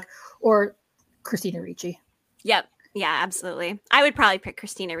far back, or Christina Ricci. Yep. Yeah, absolutely. I would probably pick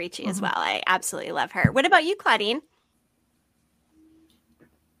Christina Ricci as well. I absolutely love her. What about you, Claudine?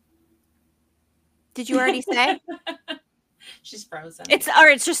 Did you already say? She's frozen.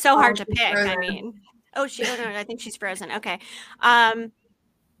 It's just so hard to pick. Frozen. I mean, no, I think she's frozen. Okay.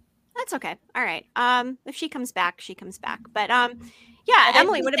 That's okay. All right. If she comes back, she comes back. But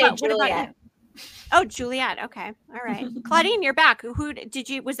Emily, what about you? Oh, Juliet. Okay. All right. Claudine, you're back.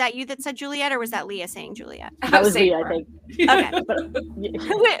 Was that you that said Juliet, or was that Leah saying Juliet? That was Leah, I think. Okay.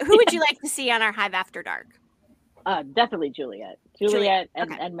 Who would you like to see on our Hive After Dark? Definitely Juliet.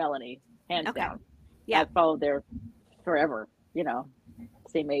 And Melanie, hands down. Yeah. I followed there forever,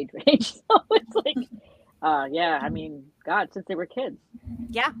 same age range. So it's like, I mean, God, since they were kids.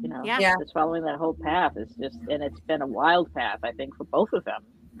 Yeah. Just following that whole path is and it's been a wild path, I think, for both of them.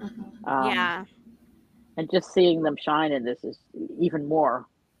 Yeah. And just seeing them shine in this is even more.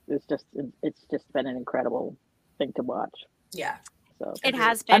 It's just been an incredible thing to watch. Yeah. So it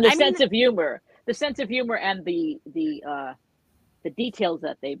has been. And the sense of humor and the details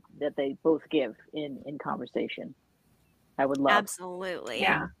that they both give in conversation, I would love. Absolutely.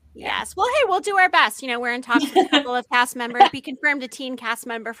 Yeah. Yes. Well, hey, we'll do our best. We're in talks with a couple of cast members. We confirmed a teen cast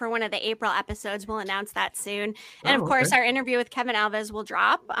member for one of the April episodes. We'll announce that soon. And of course, our interview with Kevin Alves will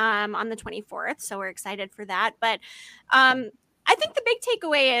drop on the 24th. So we're excited for that. But I think the big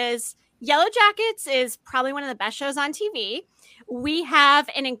takeaway is Yellowjackets is probably one of the best shows on TV. We have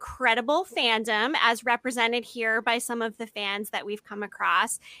an incredible fandom as represented here by some of the fans that we've come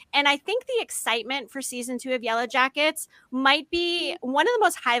across. And I think the excitement for season 2 of Yellowjackets might be one of the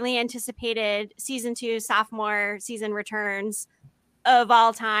most highly anticipated season 2 sophomore season returns of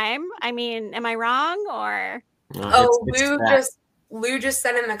all time. I mean, am I wrong or? Lou just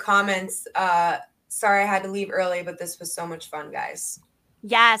said in the comments, sorry I had to leave early, but this was so much fun, guys.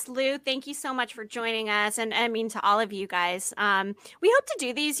 Yes, Lou, thank you so much for joining us. And I mean, to all of you guys, we hope to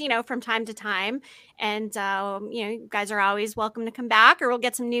do these, from time to time. And, you guys are always welcome to come back, or we'll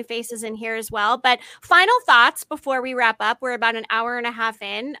get some new faces in here as well. But final thoughts before we wrap up. We're about an hour and a half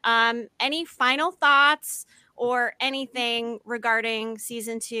in. Any final thoughts or anything regarding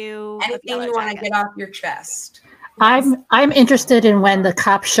season 2? Anything you want to get off your chest? I'm interested in when the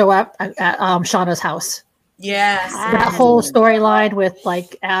cops show up at Shauna's house. Yes. That whole storyline with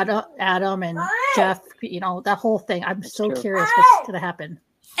like Adam and Jeff, that whole thing. I'm so curious what's going to happen.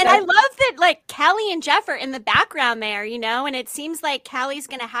 And I love that like Callie and Jeff are in the background there, and it seems like Callie's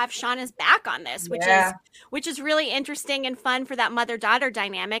going to have Shauna's back on this, which is really interesting and fun for that mother-daughter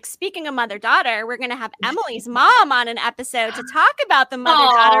dynamic. Speaking of mother-daughter, we're going to have Emily's mom on an episode to talk about the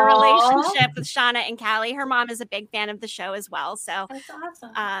mother-daughter relationship with Shauna and Callie. Her mom is a big fan of the show as well. So that's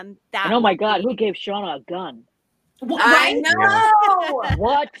awesome. And oh my God, who gave Shauna a gun? I know.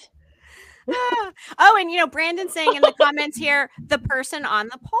 What? And Brandon saying in the comments here, the person on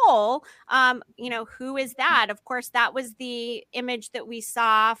the poll, who is that? Of course, that was the image that we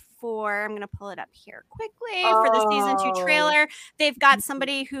saw for, I'm going to pull it up here quickly for the season 2 trailer. They've got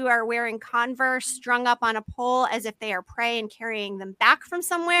somebody who are wearing Converse strung up on a pole as if they are prey and carrying them back from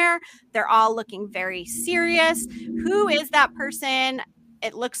somewhere. They're all looking very serious. Who is that person?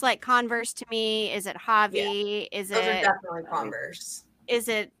 It looks like Converse to me. Is it Javi? Yeah. Those are definitely Converse. Is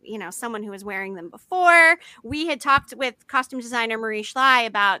it, someone who was wearing them before? We had talked with costume designer Marie Schley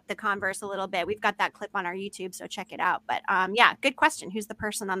about the Converse a little bit. We've got that clip on our YouTube, so check it out. But good question. Who's the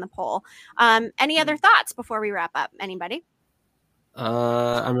person on the poll? Any other thoughts before we wrap up? Anybody?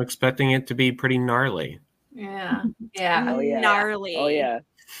 I'm expecting it to be pretty gnarly. Yeah. Oh, yeah. Gnarly. Oh, yeah.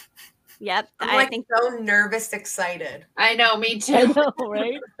 Yep. I think so nervous, excited. I know, me too. I know,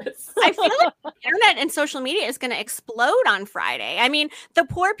 right? I feel like the internet and social media is going to explode on Friday. I mean, the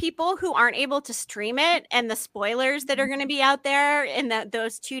poor people who aren't able to stream it and the spoilers that are going to be out there in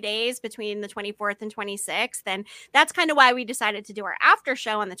those 2 days between the 24th and 26th. And that's kind of why we decided to do our after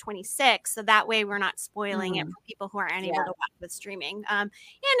show on the 26th. So that way we're not spoiling it for people who aren't able to watch with streaming. And,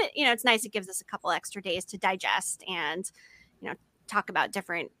 it's nice. It gives us a couple extra days to digest and, talk about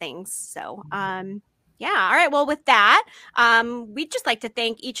different things. So, all right. Well, with that, we'd just like to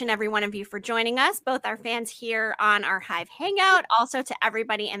thank each and every one of you for joining us, both our fans here on our Hive Hangout, also to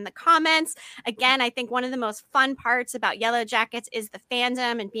everybody in the comments. Again, I think one of the most fun parts about Yellowjackets is the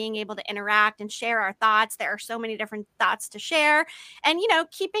fandom and being able to interact and share our thoughts. There are so many different thoughts to share, and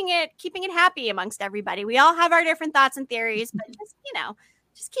keeping it happy amongst everybody. We all have our different thoughts and theories, but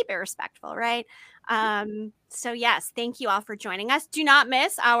just keep it respectful, right? So yes, thank you all for joining us. Do not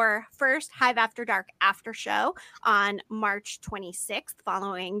miss our first Hive After Dark after show on March 26th,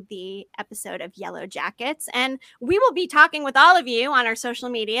 following the episode of Yellowjackets. And we will be talking with all of you on our social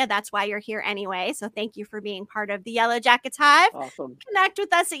media. That's why you're here anyway. So thank you for being part of the Yellowjackets Hive. Awesome. Connect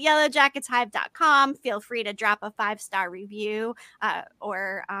with us at yellowjacketshive.com. Feel free to drop a 5-star review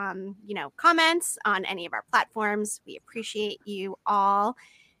or comments on any of our platforms. We appreciate you all.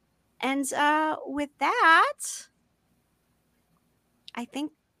 And with that, I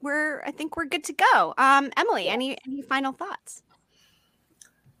think we're good to go. Emily, any final thoughts?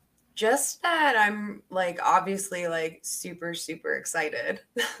 Just that I'm obviously super, super excited.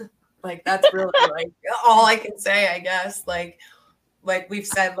 That's really all I can say, I guess. like we've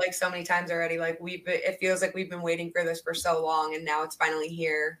said like so many times already, like it feels like we've been waiting for this for so long, and now it's finally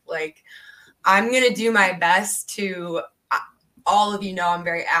here. Like, I'm gonna do my best to. All of you know I'm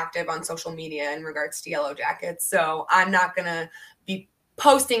very active on social media in regards to Yellowjackets, so I'm not gonna be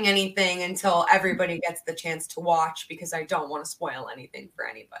posting anything until everybody gets the chance to watch, because I don't want to spoil anything for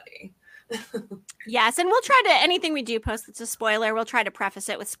anybody. Yes, and we'll try to, anything we do post that's a spoiler, we'll try to preface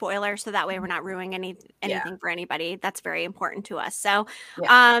it with spoilers, so that way we're not ruining anything for anybody. That's very important to us. So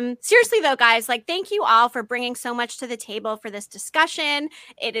seriously though, guys, like, thank you all for bringing so much to the table for this discussion.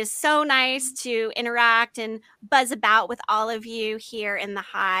 It is so nice to interact and buzz about with all of you here in the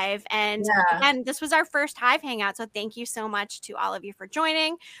Hive. And again, this was our first Hive Hangout, so thank you so much to all of you for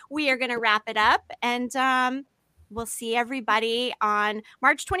joining. We are going to wrap it up, and we'll see everybody on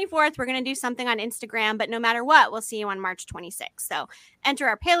March 24th. We're going to do something on Instagram, but no matter what, we'll see you on March 26th. So enter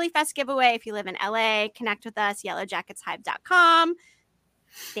our Paley Fest giveaway if you live in LA. Connect with us, yellowjacketshive.com.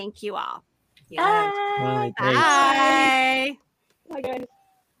 Thank you all. Yeah. Bye. Bye. Bye, guys.